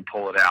just didn't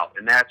pull it out.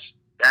 And that's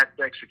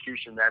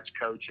execution, that's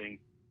coaching,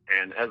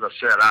 And as I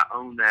said, I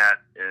own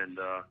that and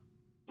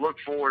look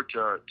forward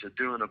to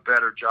doing a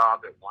better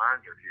job at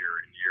Winder here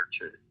in year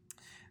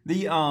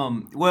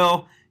 2.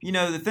 Well,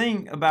 the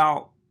thing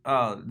about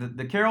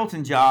the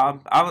Carrollton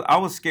job, I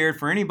was scared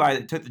for anybody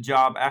that took the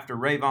job after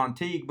Ray Von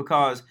Teague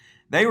because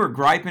they were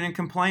griping and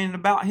complaining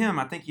about him.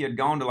 I think he had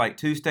gone to like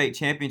 2 state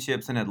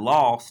championships and had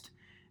lost,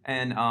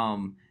 and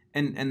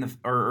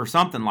or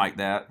something like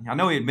that. I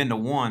know he had been to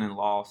 1 and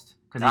lost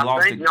because he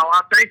lost. I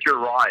think you're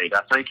right.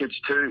 I think it's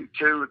two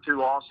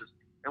losses.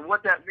 And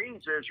what that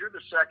means is you're the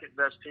second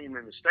best team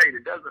in the state.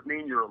 It doesn't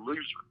mean you're a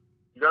loser.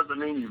 It doesn't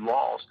mean you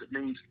lost. It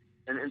means,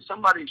 and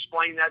somebody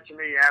explained that to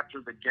me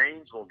after the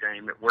Gainesville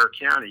game at Ware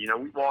County.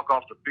 We walk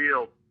off the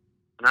field,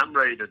 and I'm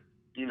ready to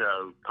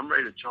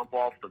jump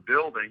off the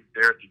building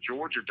there at the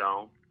Georgia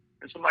Dome,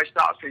 and somebody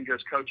stops me and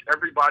goes, "Coach,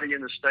 everybody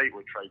in the state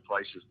would trade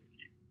places with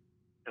you."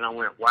 And I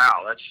went,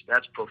 "Wow,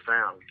 that's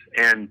profound."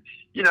 And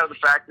the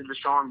fact that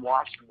Deshaun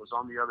Watson was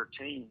on the other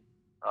team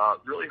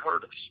really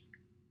hurt us.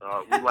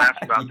 We laugh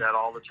about that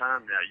all the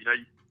time now.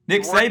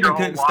 Nick Saban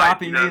couldn't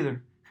stop him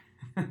either.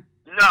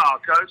 No,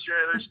 Coach,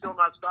 they're still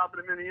not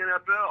stopping him in the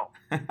NFL.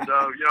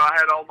 So, I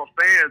had all my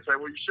fans say,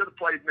 "Well, you should have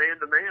played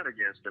man-to-man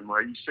against him."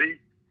 Well, you see,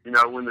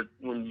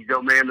 when you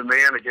go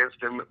man-to-man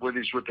against him with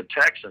the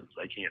Texans,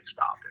 they can't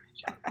stop him.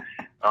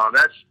 So,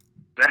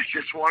 that's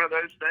just one of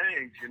those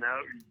things,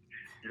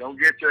 You don't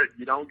get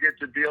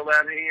to deal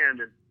that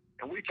hand,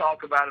 and we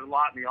talk about it a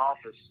lot in the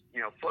office.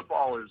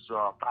 Football is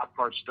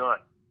 5-card stud,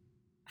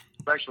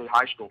 especially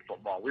high school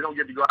football. We don't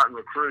get to go out and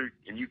recruit,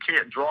 and you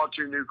can't draw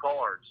 2 new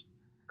cards.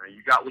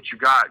 You got what you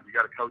got. You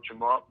got to coach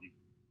them up.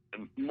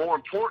 And more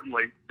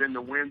importantly than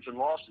the wins and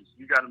losses,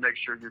 you got to make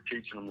sure you're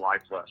teaching them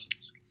life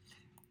lessons.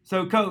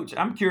 So, Coach,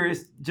 I'm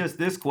curious, just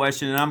this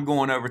question, and I'm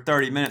going over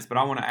 30 minutes, but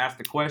I want to ask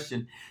the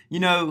question.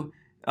 You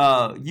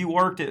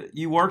worked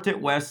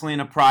at Wesleyan,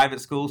 a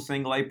private school,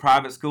 single A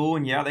private school,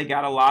 and yeah, they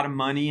got a lot of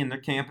money, and their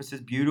campus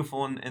is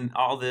beautiful, and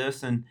all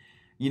this, and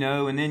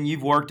and then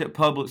you've worked at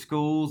public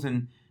schools,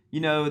 and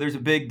there's a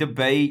big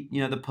debate,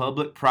 the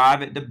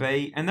public-private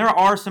debate. And there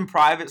are some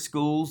private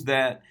schools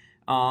that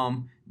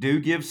do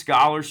give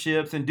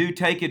scholarships and do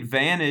take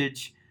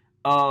advantage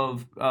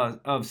of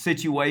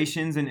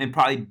situations and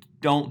probably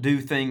don't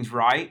do things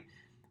right.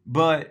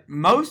 But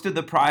most of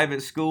the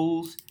private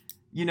schools,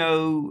 they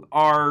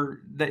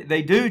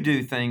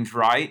do things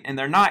right, and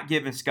they're not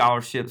giving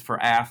scholarships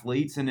for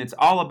athletes, and it's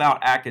all about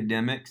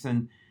academics.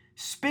 And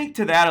speak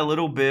to that a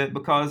little bit,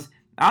 because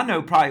I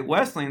know probably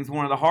Wesleyan's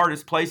one of the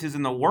hardest places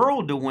in the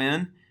world to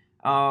win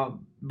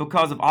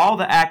because of all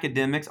the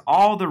academics,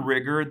 all the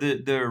rigor,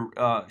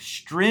 the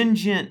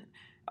stringent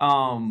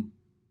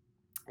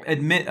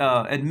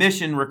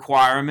admission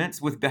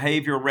requirements with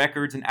behavioral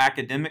records and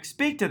academics.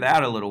 Speak to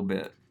that a little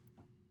bit.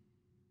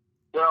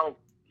 Well,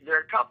 there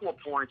are a couple of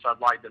points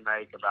I'd like to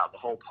make about the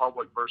whole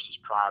public versus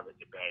private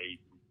debate.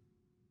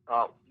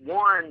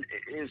 One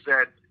is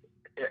that,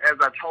 as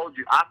I told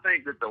you, I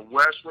think that the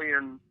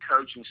Wesleyan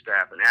coaching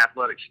staff and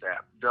athletic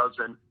staff does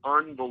an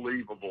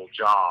unbelievable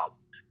job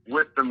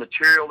with the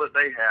material that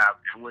they have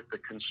and with the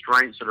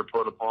constraints that are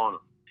put upon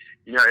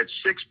them. At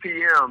 6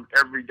 p.m.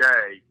 every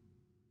day,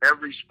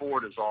 every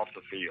sport is off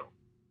the field.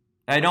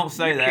 Hey, don't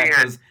say that,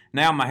 because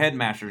now my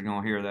headmaster's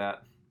going to hear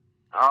that.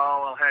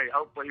 Oh, well, hey,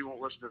 hopefully he won't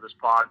listen to this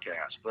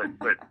podcast. But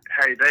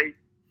hey,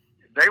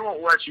 they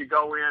won't let you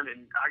go in,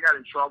 and I got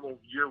in trouble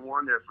year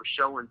 1 there for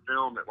showing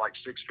film at like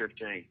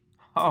 6:15.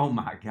 Oh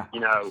my God!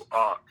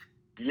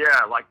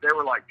 Yeah, like they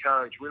were like,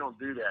 "Coach, we don't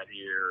do that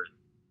here."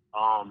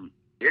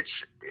 It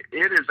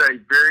is a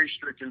very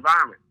strict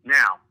environment.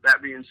 Now, that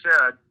being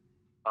said,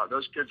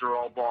 those kids are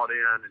all bought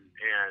in,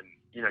 and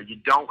you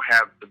don't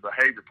have the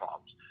behavior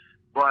problems.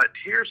 But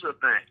here's the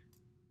thing: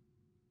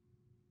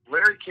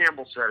 Larry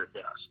Campbell said it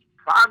best.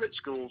 Private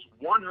schools,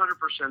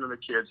 100% of the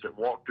kids that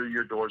walk through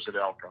your doors at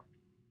Elka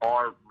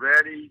are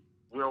ready,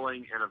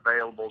 willing, and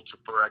available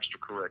for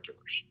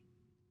extracurriculars.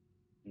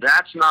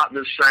 That's not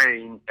the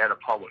same at a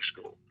public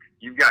school.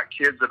 You've got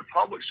kids at a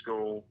public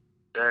school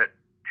that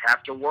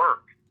have to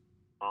work,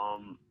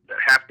 that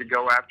have to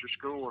go after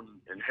school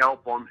and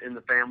help them in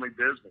the family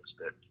business,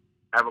 that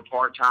have a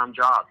part-time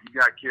job.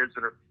 You've got kids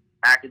that are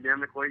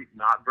academically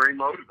not very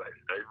motivated.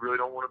 They really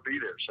don't want to be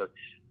there. So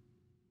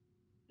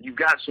you've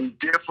got some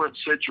different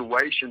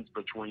situations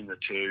between the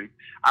two.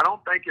 I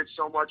don't think it's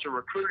so much a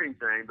recruiting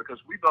thing,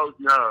 because we both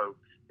know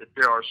that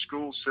there are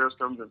school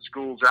systems and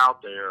schools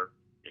out there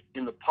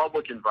in the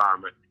public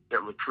environment that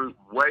recruit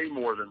way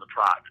more than the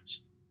privates.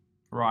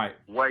 Right.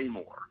 Way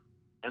more.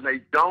 And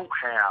they don't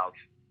have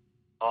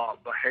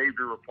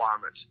behavior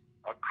requirements,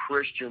 a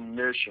Christian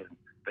mission.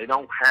 They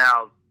don't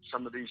have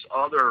some of these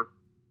other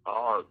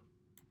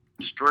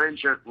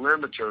stringent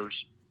limiters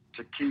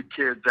to keep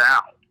kids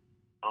out.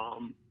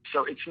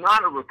 So it's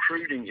not a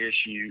recruiting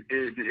issue.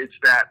 It's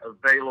that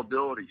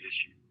availability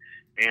issue.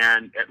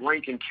 And at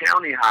Lincoln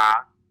County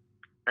High,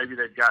 maybe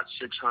they've got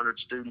 600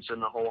 students in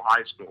the whole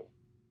high school.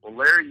 Well,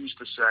 Larry used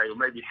to say, well,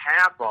 maybe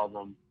half of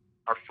them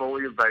are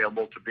fully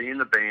available to be in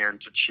the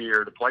band, to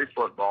cheer, to play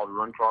football, to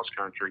run cross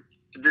country,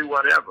 to do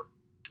whatever,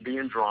 to be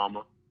in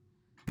drama.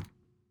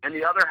 and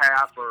the other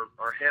half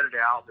are headed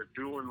out. They're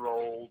dual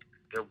enrolled.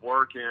 They're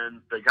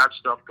working. They got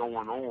stuff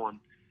going on.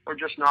 Or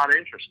just not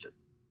interested.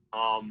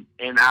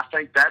 And I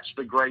think that's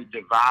the great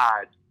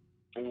divide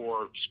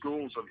for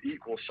schools of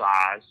equal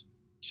size,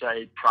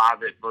 say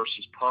private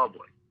versus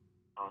public.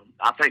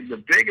 I think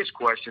the biggest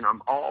question,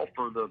 I'm all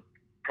for the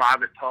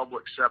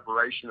private-public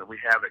separation that we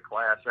have at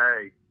Class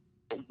A,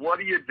 but what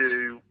do you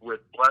do with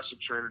Blessed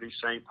Trinity,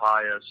 St.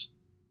 Pius,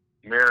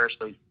 Marist,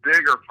 those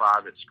bigger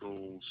private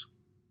schools?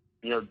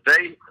 You know,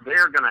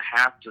 they're going to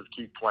have to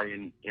keep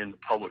playing in the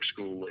public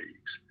school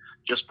leagues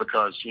just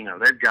because, you know,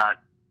 they've got,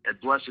 at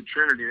Blessed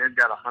Trinity, they've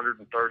got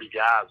 130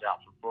 guys out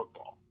for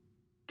football.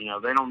 You know,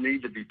 they don't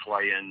need to be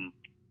playing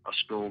a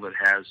school that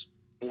has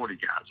 40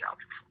 guys out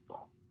for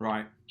football.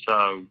 Right.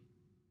 So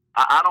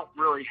I don't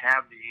really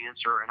have the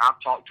answer, and I've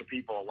talked to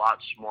people a lot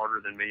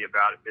smarter than me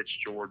about it. Mitch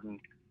Jordan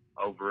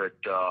over at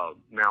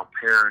Mount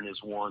Perrin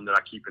is one that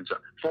I keep in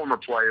touch. Former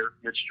player,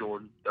 Mitch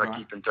Jordan, that I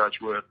keep in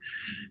touch with.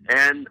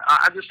 And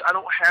I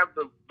don't have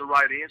the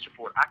right answer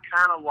for it. I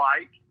kind of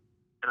like,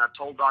 and I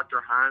told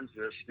Dr. Hines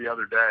this the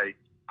other day,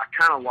 I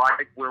kind of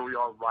like where we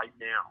are right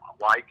now.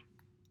 I like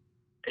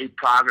a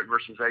private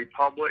versus a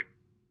public.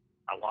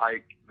 I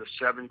like the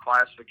 7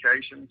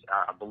 classifications.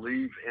 I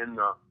believe in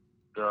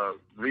the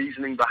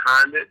reasoning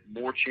behind it,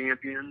 more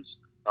champions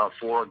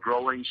for a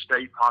growing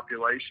state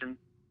population.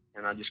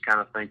 And I just kind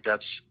of think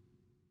that's,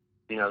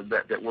 you know,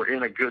 that we're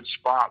in a good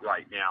spot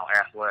right now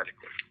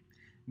athletically.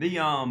 The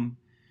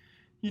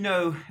you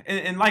know,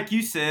 and like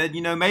you said,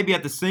 you know, maybe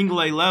at the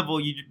single A level,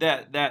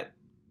 that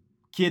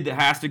kid that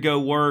has to go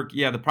work,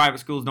 yeah, the private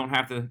schools don't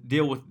have to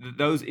deal with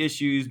those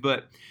issues,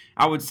 but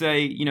I would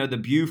say, you know, the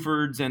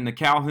Bufords and the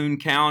Calhoun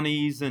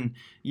counties and,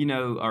 you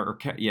know,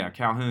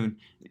 Calhoun,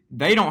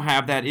 they don't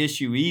have that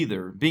issue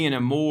either, being a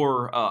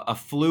more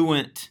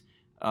affluent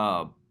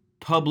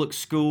public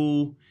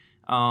school.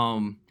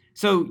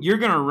 So you're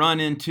going to run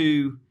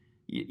into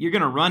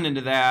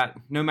that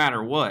no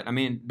matter what. I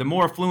mean, the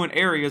more affluent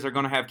areas are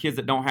going to have kids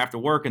that don't have to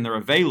work and they're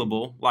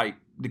available, like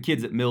the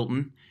kids at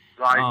Milton,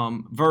 right?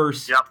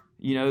 Versus,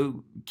 you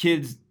know,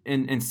 kids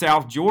in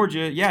South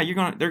Georgia. Yeah,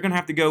 they're going to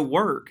have to go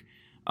work.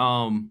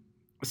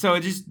 So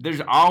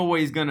there's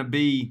always going to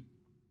be,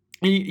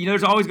 you know,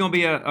 there's always going to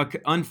be a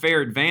unfair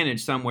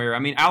advantage somewhere. I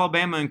mean,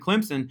 Alabama and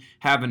Clemson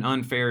have an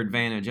unfair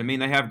advantage. I mean,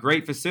 they have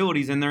great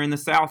facilities and they're in the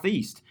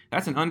Southeast.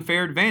 That's an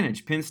unfair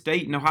advantage. Penn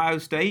State and Ohio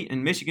State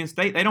and Michigan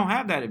State, they don't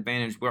have that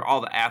advantage where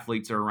all the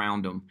athletes are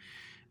around them.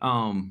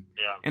 And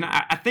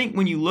I think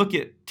when you look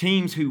at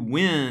teams who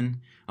win,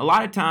 a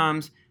lot of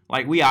times,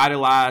 like we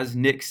idolize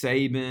Nick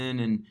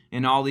Saban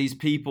and all these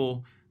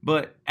people,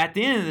 but at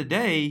the end of the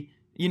day,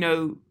 you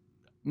know,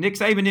 Nick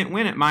Saban didn't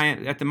win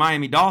at the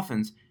Miami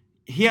Dolphins.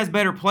 He has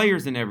better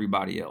players than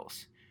everybody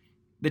else.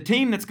 The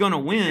team that's going to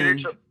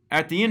win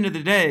at the end of the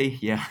day,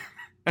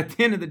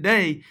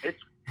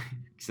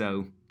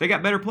 so they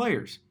got better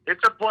players.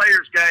 It's a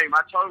player's game.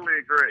 I totally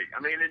agree.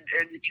 I mean,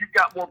 and if you've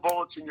got more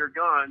bullets in your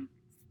gun,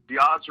 the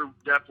odds are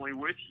definitely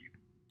with you.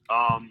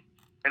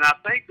 And I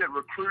think that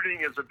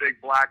recruiting is a big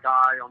black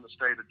eye on the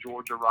state of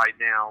Georgia right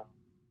now.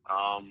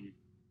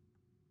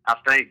 I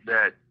think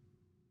that,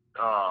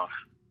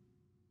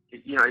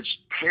 you know, it's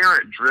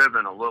parent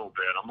driven a little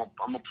bit. I'm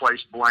gonna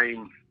place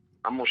blame.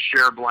 I'm gonna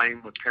share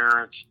blame with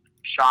parents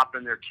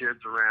shopping their kids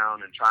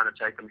around and trying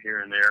to take them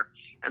here and there.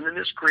 And then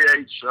this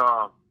creates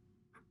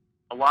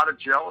a lot of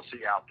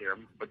jealousy out there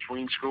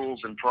between schools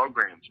and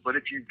programs. But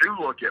if you do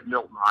look at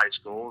Milton High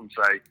School and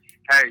say,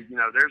 hey, you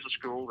know, there's a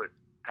school that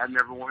had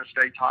never won a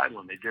state title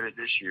and they did it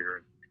this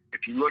year.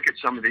 If you look at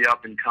some of the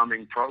up and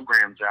coming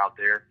programs out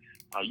there,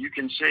 you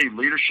can see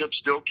leadership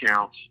still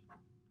counts.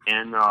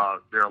 And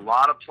there are a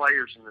lot of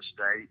players in the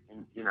state,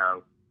 and you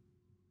know,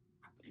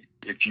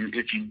 if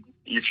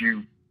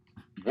you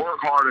work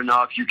hard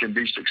enough, you can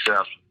be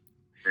successful.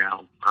 You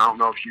know, I don't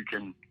know if you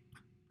can,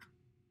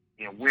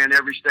 you know, win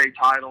every state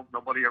title.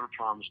 Nobody ever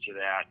promised you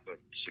that, but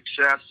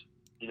success,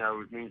 you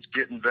know, it means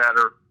getting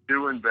better,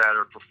 doing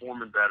better,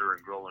 performing better,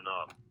 and growing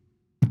up.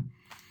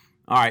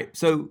 All right.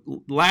 So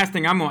last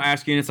thing I'm going to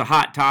ask you, and it's a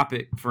hot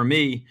topic for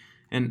me,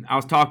 and I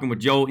was talking with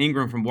Joel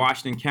Ingram from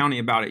Washington County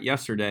about it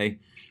yesterday.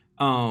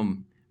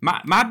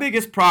 My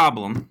biggest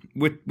problem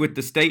with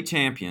the state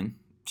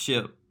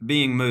championship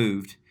being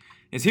moved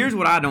is here's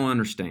what I don't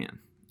understand,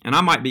 and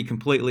I might be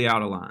completely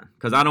out of line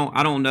because I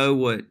don't know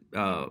what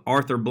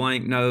Arthur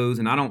Blank knows,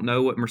 and I don't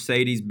know what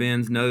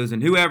Mercedes-Benz knows,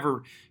 and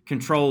whoever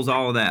controls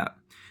all of that.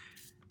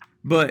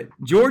 But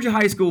Georgia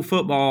high school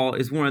football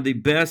is one of the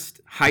best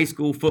high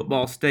school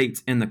football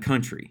states in the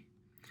country.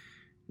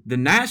 The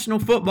National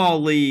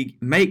Football League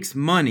makes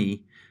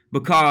money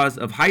because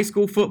of high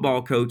school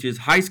football coaches,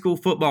 high school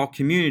football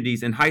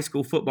communities, and high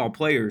school football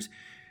players.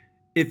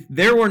 If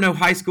there were no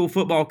high school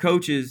football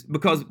coaches,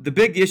 because the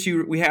big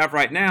issue we have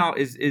right now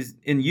is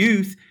in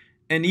youth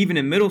and even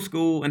in middle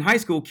school and high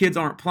school, kids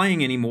aren't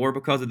playing anymore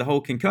because of the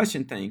whole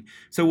concussion thing.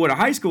 So what a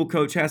high school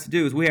coach has to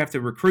do is we have to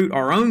recruit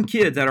our own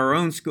kids at our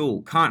own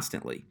school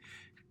constantly.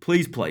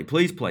 Please play,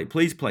 please play,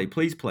 please play,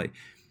 please play.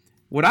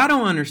 What I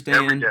don't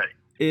understand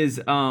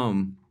is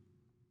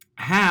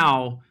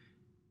how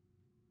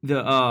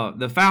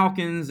the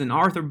Falcons and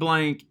Arthur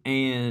Blank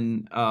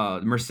and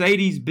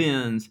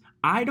Mercedes-Benz,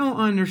 I don't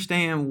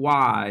understand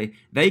why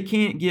they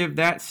can't give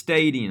that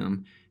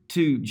stadium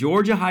to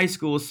Georgia High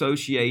School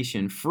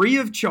Association free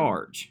of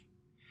charge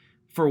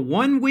for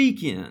one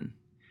weekend,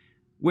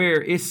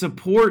 where it's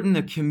supporting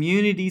the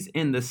communities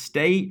in the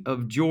state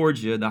of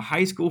Georgia, the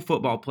high school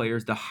football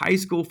players, the high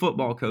school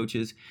football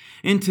coaches.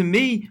 And to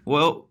me,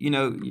 well,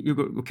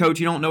 Coach,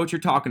 you don't know what you're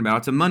talking about.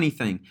 It's a money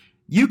thing.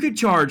 You could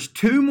charge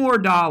 $2 more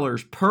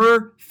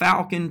per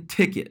Falcon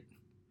ticket,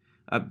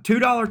 a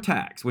 $2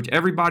 tax, which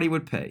everybody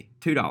would pay.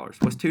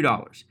 $2. What's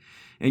 $2?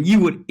 And you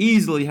would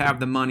easily have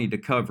the money to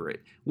cover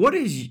it. What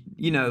is,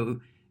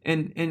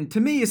 and to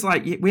me, it's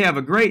like we have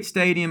a great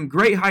stadium,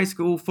 great high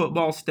school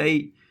football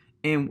state,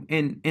 and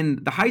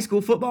the high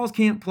school footballs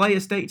can't play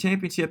a state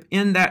championship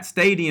in that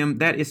stadium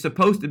that is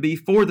supposed to be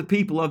for the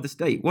people of the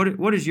state.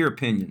 What is your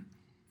opinion?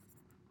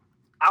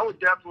 I would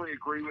definitely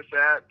agree with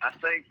that. I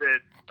think that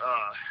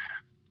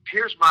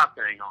here's my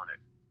thing on it.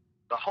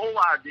 The whole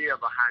idea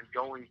behind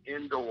going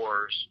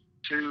indoors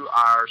to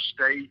our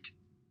state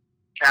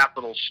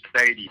capital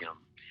stadium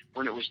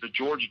when it was the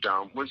Georgia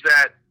Dome was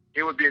that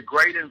it would be a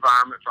great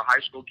environment for high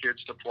school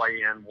kids to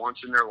play in once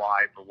in their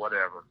life or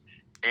whatever.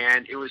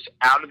 And it was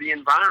out of the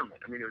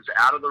environment. I mean, it was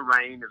out of the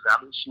rain, it was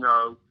out of the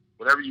snow,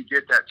 whatever you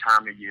get that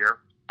time of year,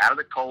 out of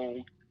the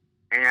cold,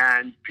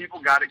 and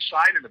people got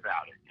excited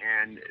about it.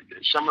 And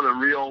some of the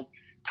real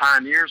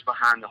pioneers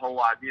behind the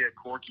whole idea,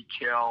 Corky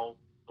Kell,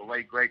 the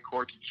late great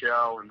Corky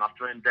Kell, and my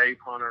friend Dave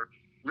Hunter,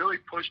 really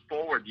pushed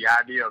forward the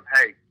idea of,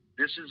 hey,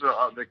 this is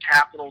the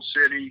capital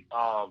city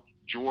of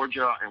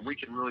Georgia, and we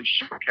can really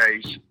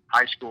showcase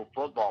high school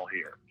football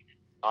here.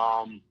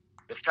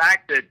 The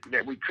fact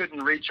that we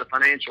couldn't reach a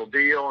financial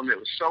deal and it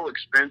was so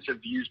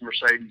expensive to use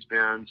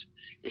Mercedes-Benz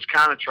is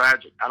kind of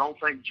tragic. I don't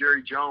think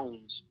Jerry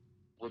Jones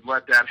would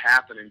let that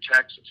happen in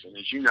Texas. And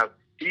as you know,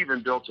 he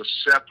even built a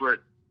separate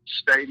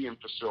stadium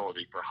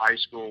facility for high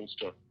schools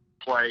to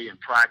play and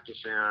practice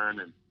in.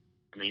 And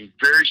I mean,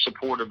 very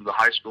supportive of the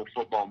high school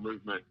football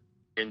movement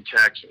in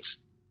Texas.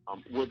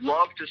 Would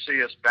love to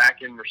see us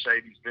back in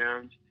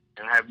Mercedes-Benz,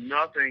 and I have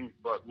nothing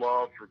but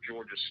love for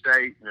Georgia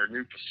State and their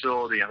new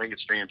facility. I think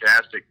it's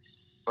fantastic.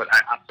 But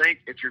I think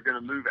if you're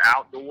going to move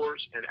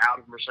outdoors and out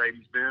of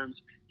Mercedes-Benz,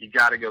 you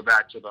got to go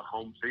back to the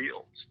home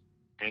fields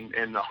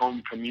and the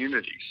home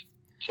communities.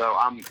 So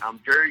I'm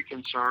very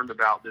concerned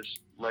about this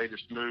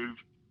latest move.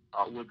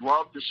 Would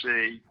love to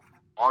see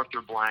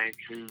Arthur Blank,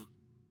 who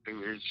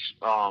is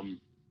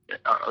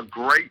a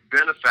great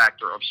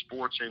benefactor of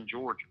sports in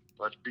Georgia.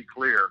 Let's be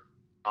clear.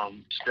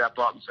 Step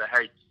up and say,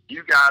 hey,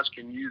 you guys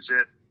can use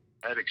it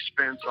at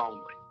expense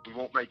only. We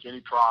won't make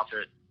any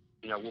profit.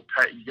 We'll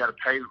pay. You got to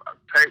pay.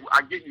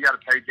 I get you got to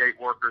pay gate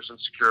workers and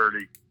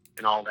security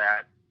and all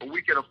that, but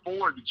we could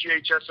afford. The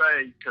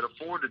GHSA could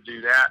afford to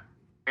do that,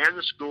 and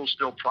the school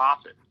still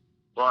profit.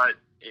 But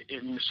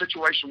in the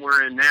situation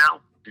we're in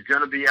now, you're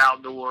going to be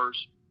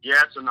outdoors. Yeah,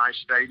 it's a nice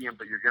stadium,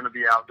 but you're going to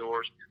be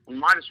outdoors. We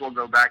might as well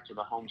go back to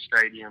the home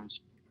stadiums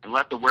and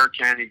let the Ware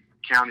County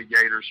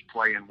Gators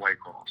play in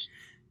Waycross,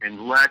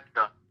 and let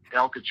the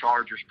Elka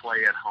Chargers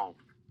play at home.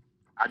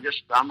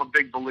 I'm a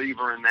big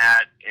believer in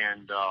that,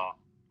 and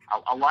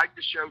I like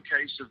the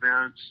showcase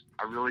events.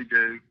 I really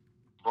do.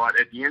 But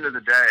at the end of the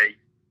day,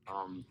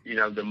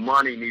 the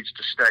money needs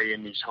to stay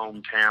in these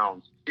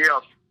hometowns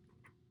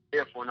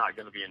if we're not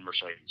going to be in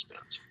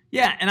Mercedes-Benz.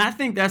 Yeah, and I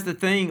think that's the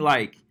thing.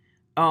 Like,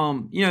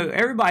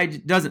 everybody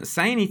doesn't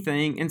say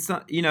anything. And,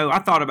 so, I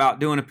thought about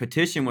doing a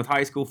petition with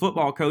high school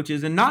football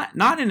coaches, and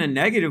not in a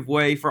negative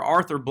way for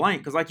Arthur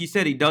Blank, because like you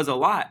said, he does a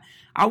lot.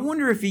 I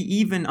wonder if he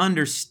even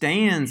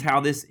understands how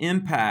this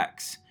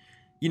impacts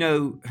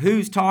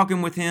who's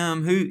talking with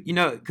him,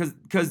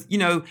 because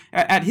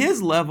at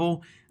his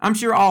level, I'm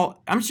sure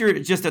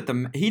it's just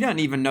he doesn't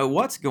even know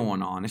what's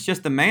going on. It's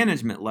just the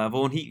management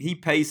level, and he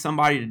pays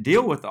somebody to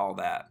deal with all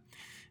that.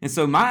 And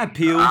so my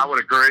appeal, I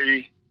would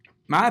agree.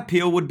 My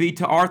appeal would be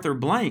to Arthur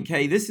Blank.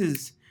 Hey, this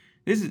is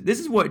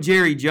what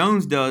Jerry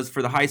Jones does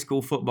for the high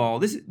school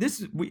football.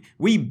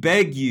 We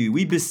beg you,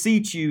 we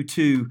beseech you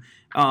to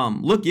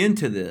look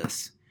into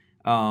this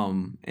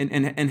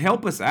and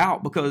help us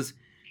out, because,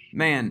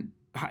 man,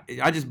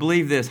 I just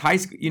believe this. High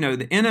school,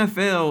 the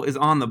NFL is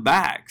on the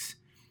backs,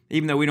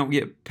 even though we don't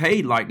get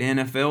paid like the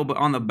NFL, but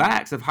on the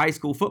backs of high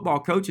school football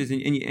coaches,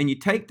 and you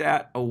take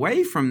that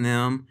away from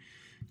them,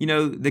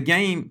 the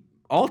game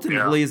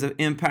ultimately is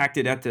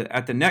impacted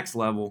at the next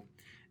level.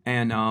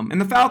 And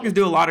the Falcons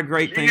do a lot of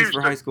great things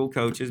for high school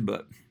coaches,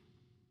 but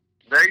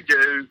they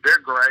do. They're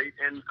great,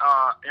 and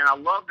I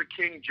love the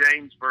King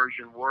James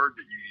version word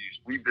that you use.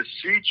 We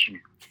beseech you.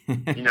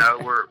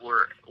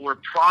 We're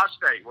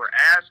prostate. We're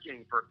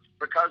asking for,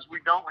 because we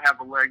don't have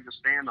a leg to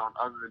stand on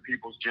other than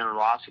people's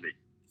generosity.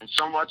 And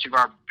so much of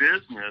our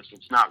business,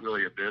 it's not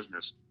really a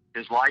business,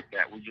 is like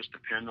that. We just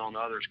depend on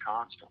others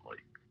constantly.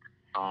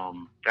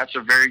 That's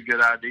a very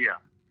good idea.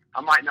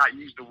 I might not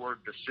use the word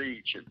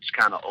beseech. It's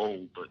kind of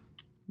old, but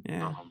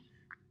yeah.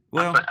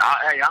 Well,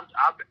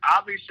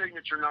 I'll be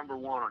signature number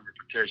one on your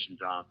petition,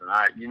 Jonathan.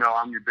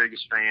 I'm your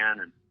biggest fan,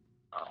 and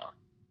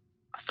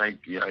I think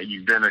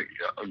you've been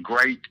a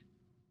great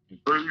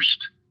boost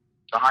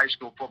to high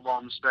school football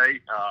in the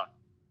state.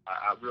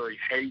 I really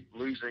hate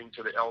losing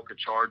to the Elka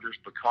Chargers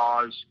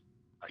because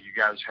you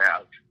guys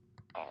have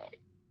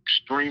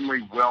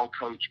extremely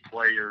well-coached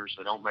players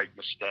that don't make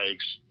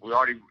mistakes. We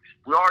already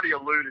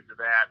alluded to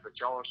that, but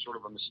y'all are sort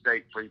of a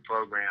mistake-free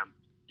program.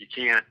 You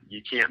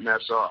can't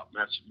mess up.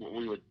 That's what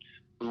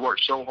we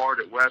worked so hard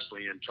at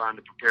Wesleyan trying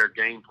to prepare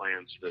game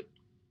plans that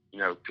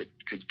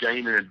could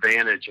gain an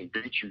advantage and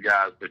beat you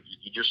guys, but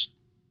you just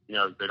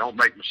they don't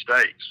make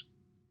mistakes.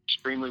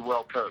 Extremely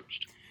well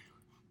coached.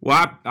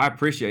 Well, I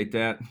appreciate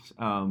that.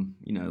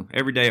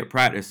 Every day at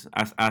practice,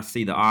 I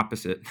see the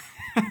opposite.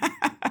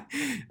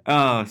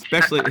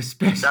 Especially. That's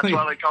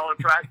why they call it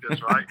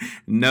practice, right?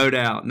 No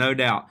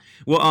doubt.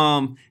 Well,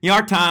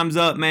 our time's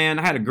up, man.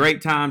 I had a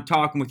great time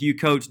talking with you,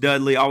 Coach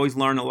Dudley. Always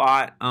learn a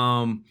lot.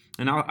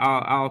 And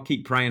I'll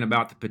keep praying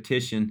about the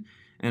petition,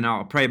 and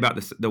I'll pray about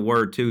the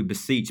word too,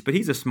 beseech. But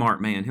he's a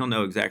smart man. He'll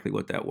know exactly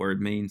what that word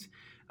means.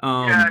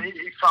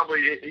 He's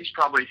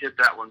probably hit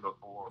that one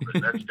before,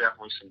 but that's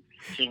definitely some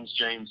King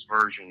James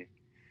Version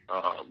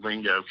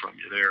lingo from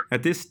you there.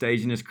 At this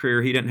stage in his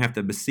career, he doesn't have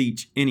to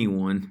beseech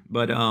anyone.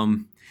 But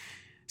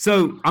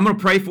so I'm going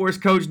to pray for us,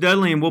 Coach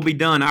Dudley, and we'll be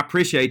done. I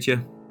appreciate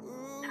you.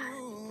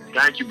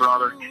 Thank you,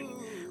 brother.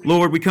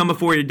 Lord, we come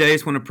before you today. I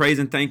just want to praise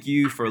and thank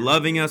you for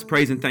loving us.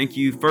 Praise and thank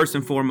you, first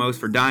and foremost,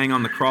 for dying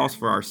on the cross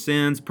for our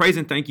sins. Praise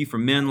and thank you for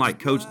men like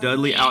Coach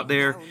Dudley out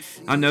there.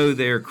 I know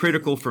they're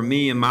critical for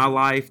me in my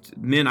life,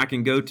 men I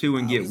can go to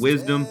and get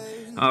wisdom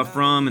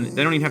from. And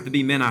they don't even have to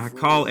be men I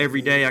call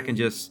every day. I can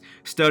just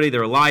study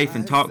their life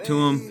and talk to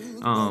them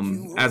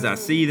as I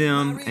see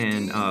them.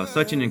 And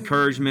such an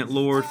encouragement,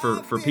 Lord,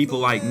 for people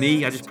like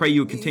me. I just pray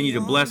you would continue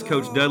to bless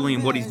Coach Dudley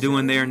and what he's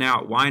doing there now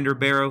at Winder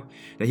Barrow,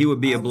 that he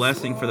would be a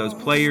blessing for those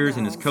players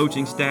and his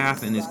coaching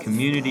staff and his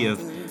community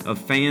of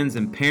fans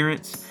and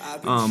parents.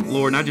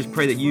 Lord, and I just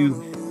pray that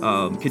you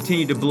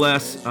continue to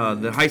bless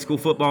the high school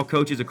football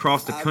coaches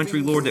across the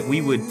country, Lord, that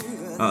we would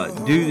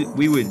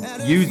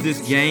use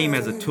this game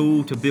as a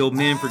tool to build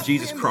men for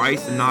Jesus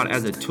Christ and not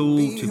as a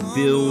tool to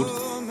build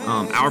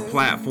our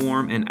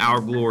platform and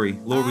our glory.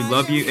 Lord, we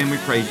love you and we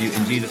praise you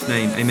in Jesus'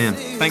 name. Amen.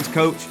 Thanks,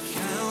 Coach.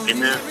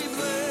 Amen.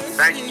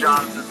 Thank you,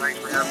 Jonathan. Thanks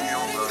for having me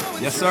on,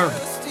 brother. Yes,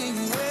 sir.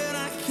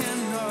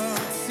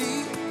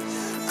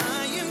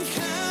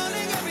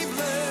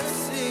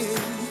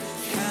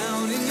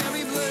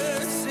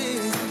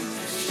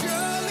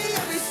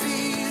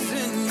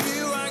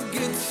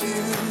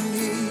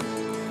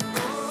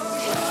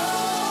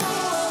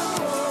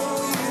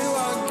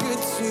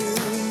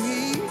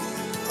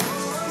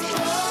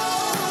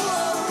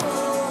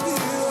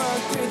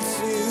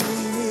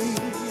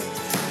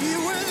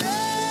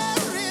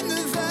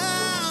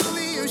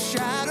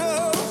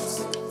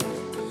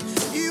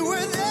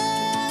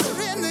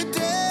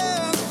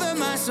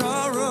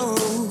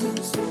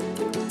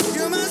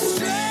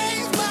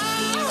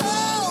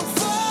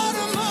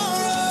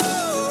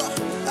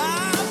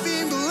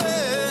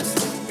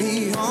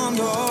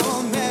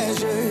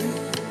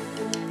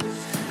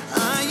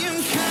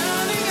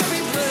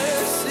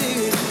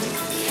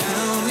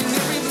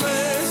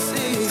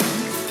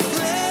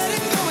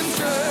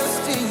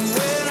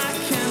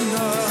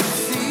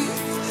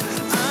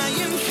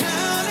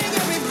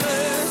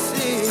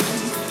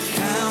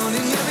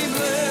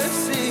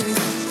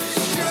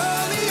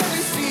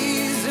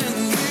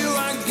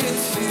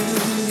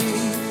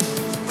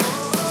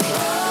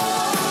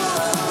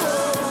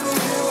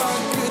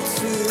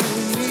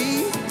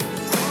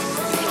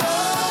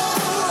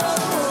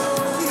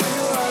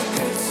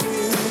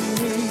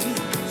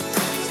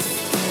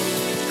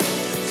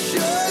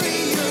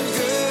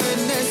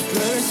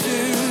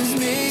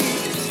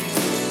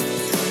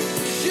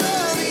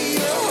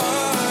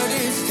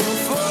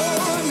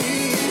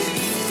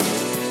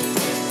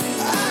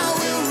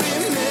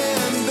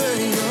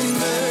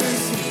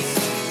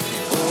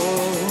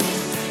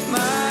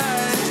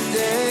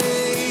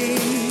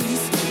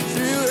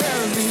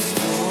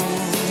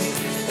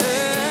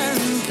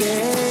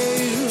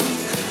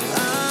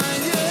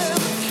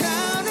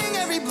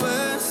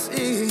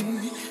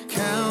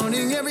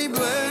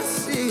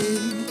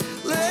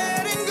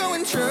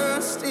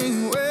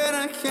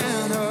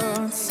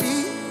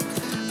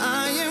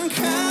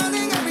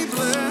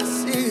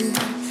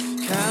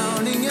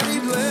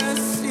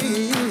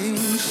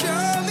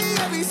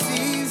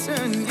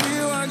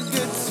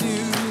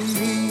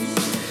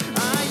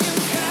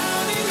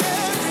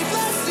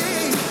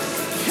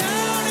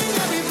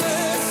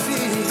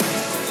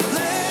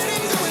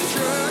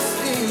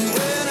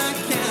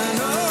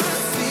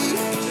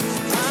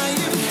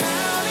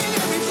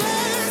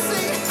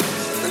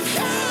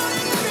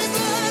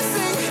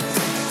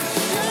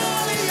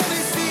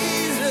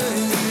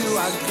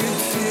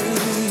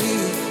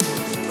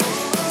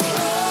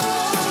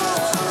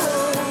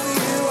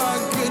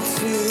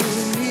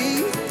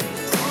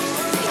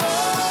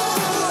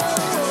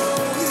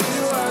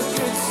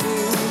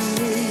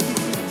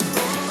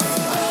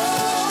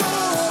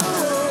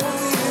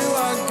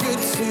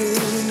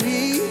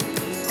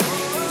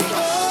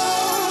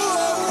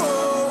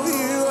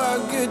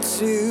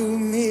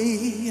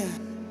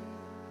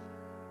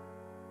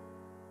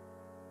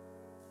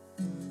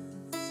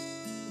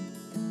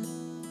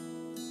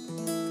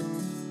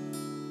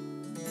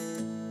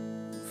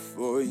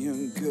 For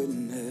your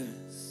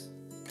goodness,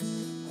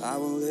 I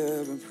will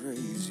ever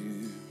praise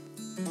you.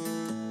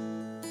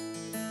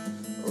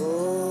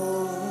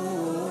 Oh,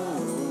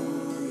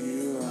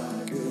 you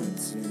are good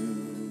to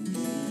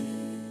me.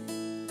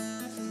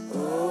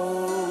 Oh,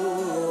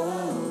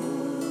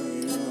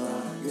 you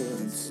are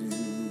good to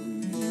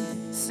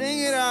me. Sing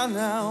it out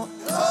now.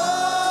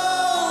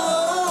 Oh,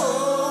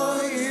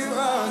 you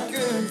are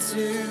good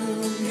to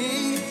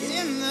me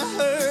in the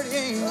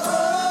hurting.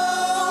 Oh,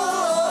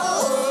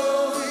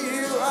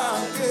 you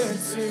are good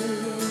to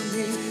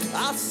me.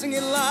 I'll sing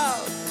it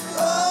loud.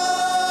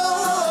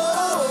 Oh,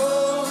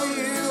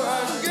 you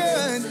are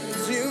good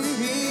to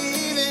me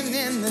even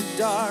in the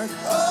dark.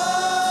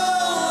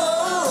 Oh,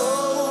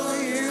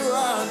 you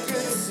are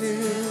good to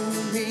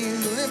me.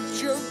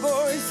 Lift your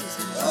voices.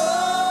 Oh,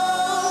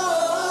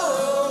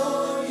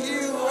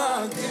 you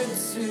are good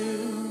to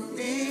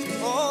me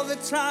all the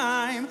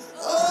time.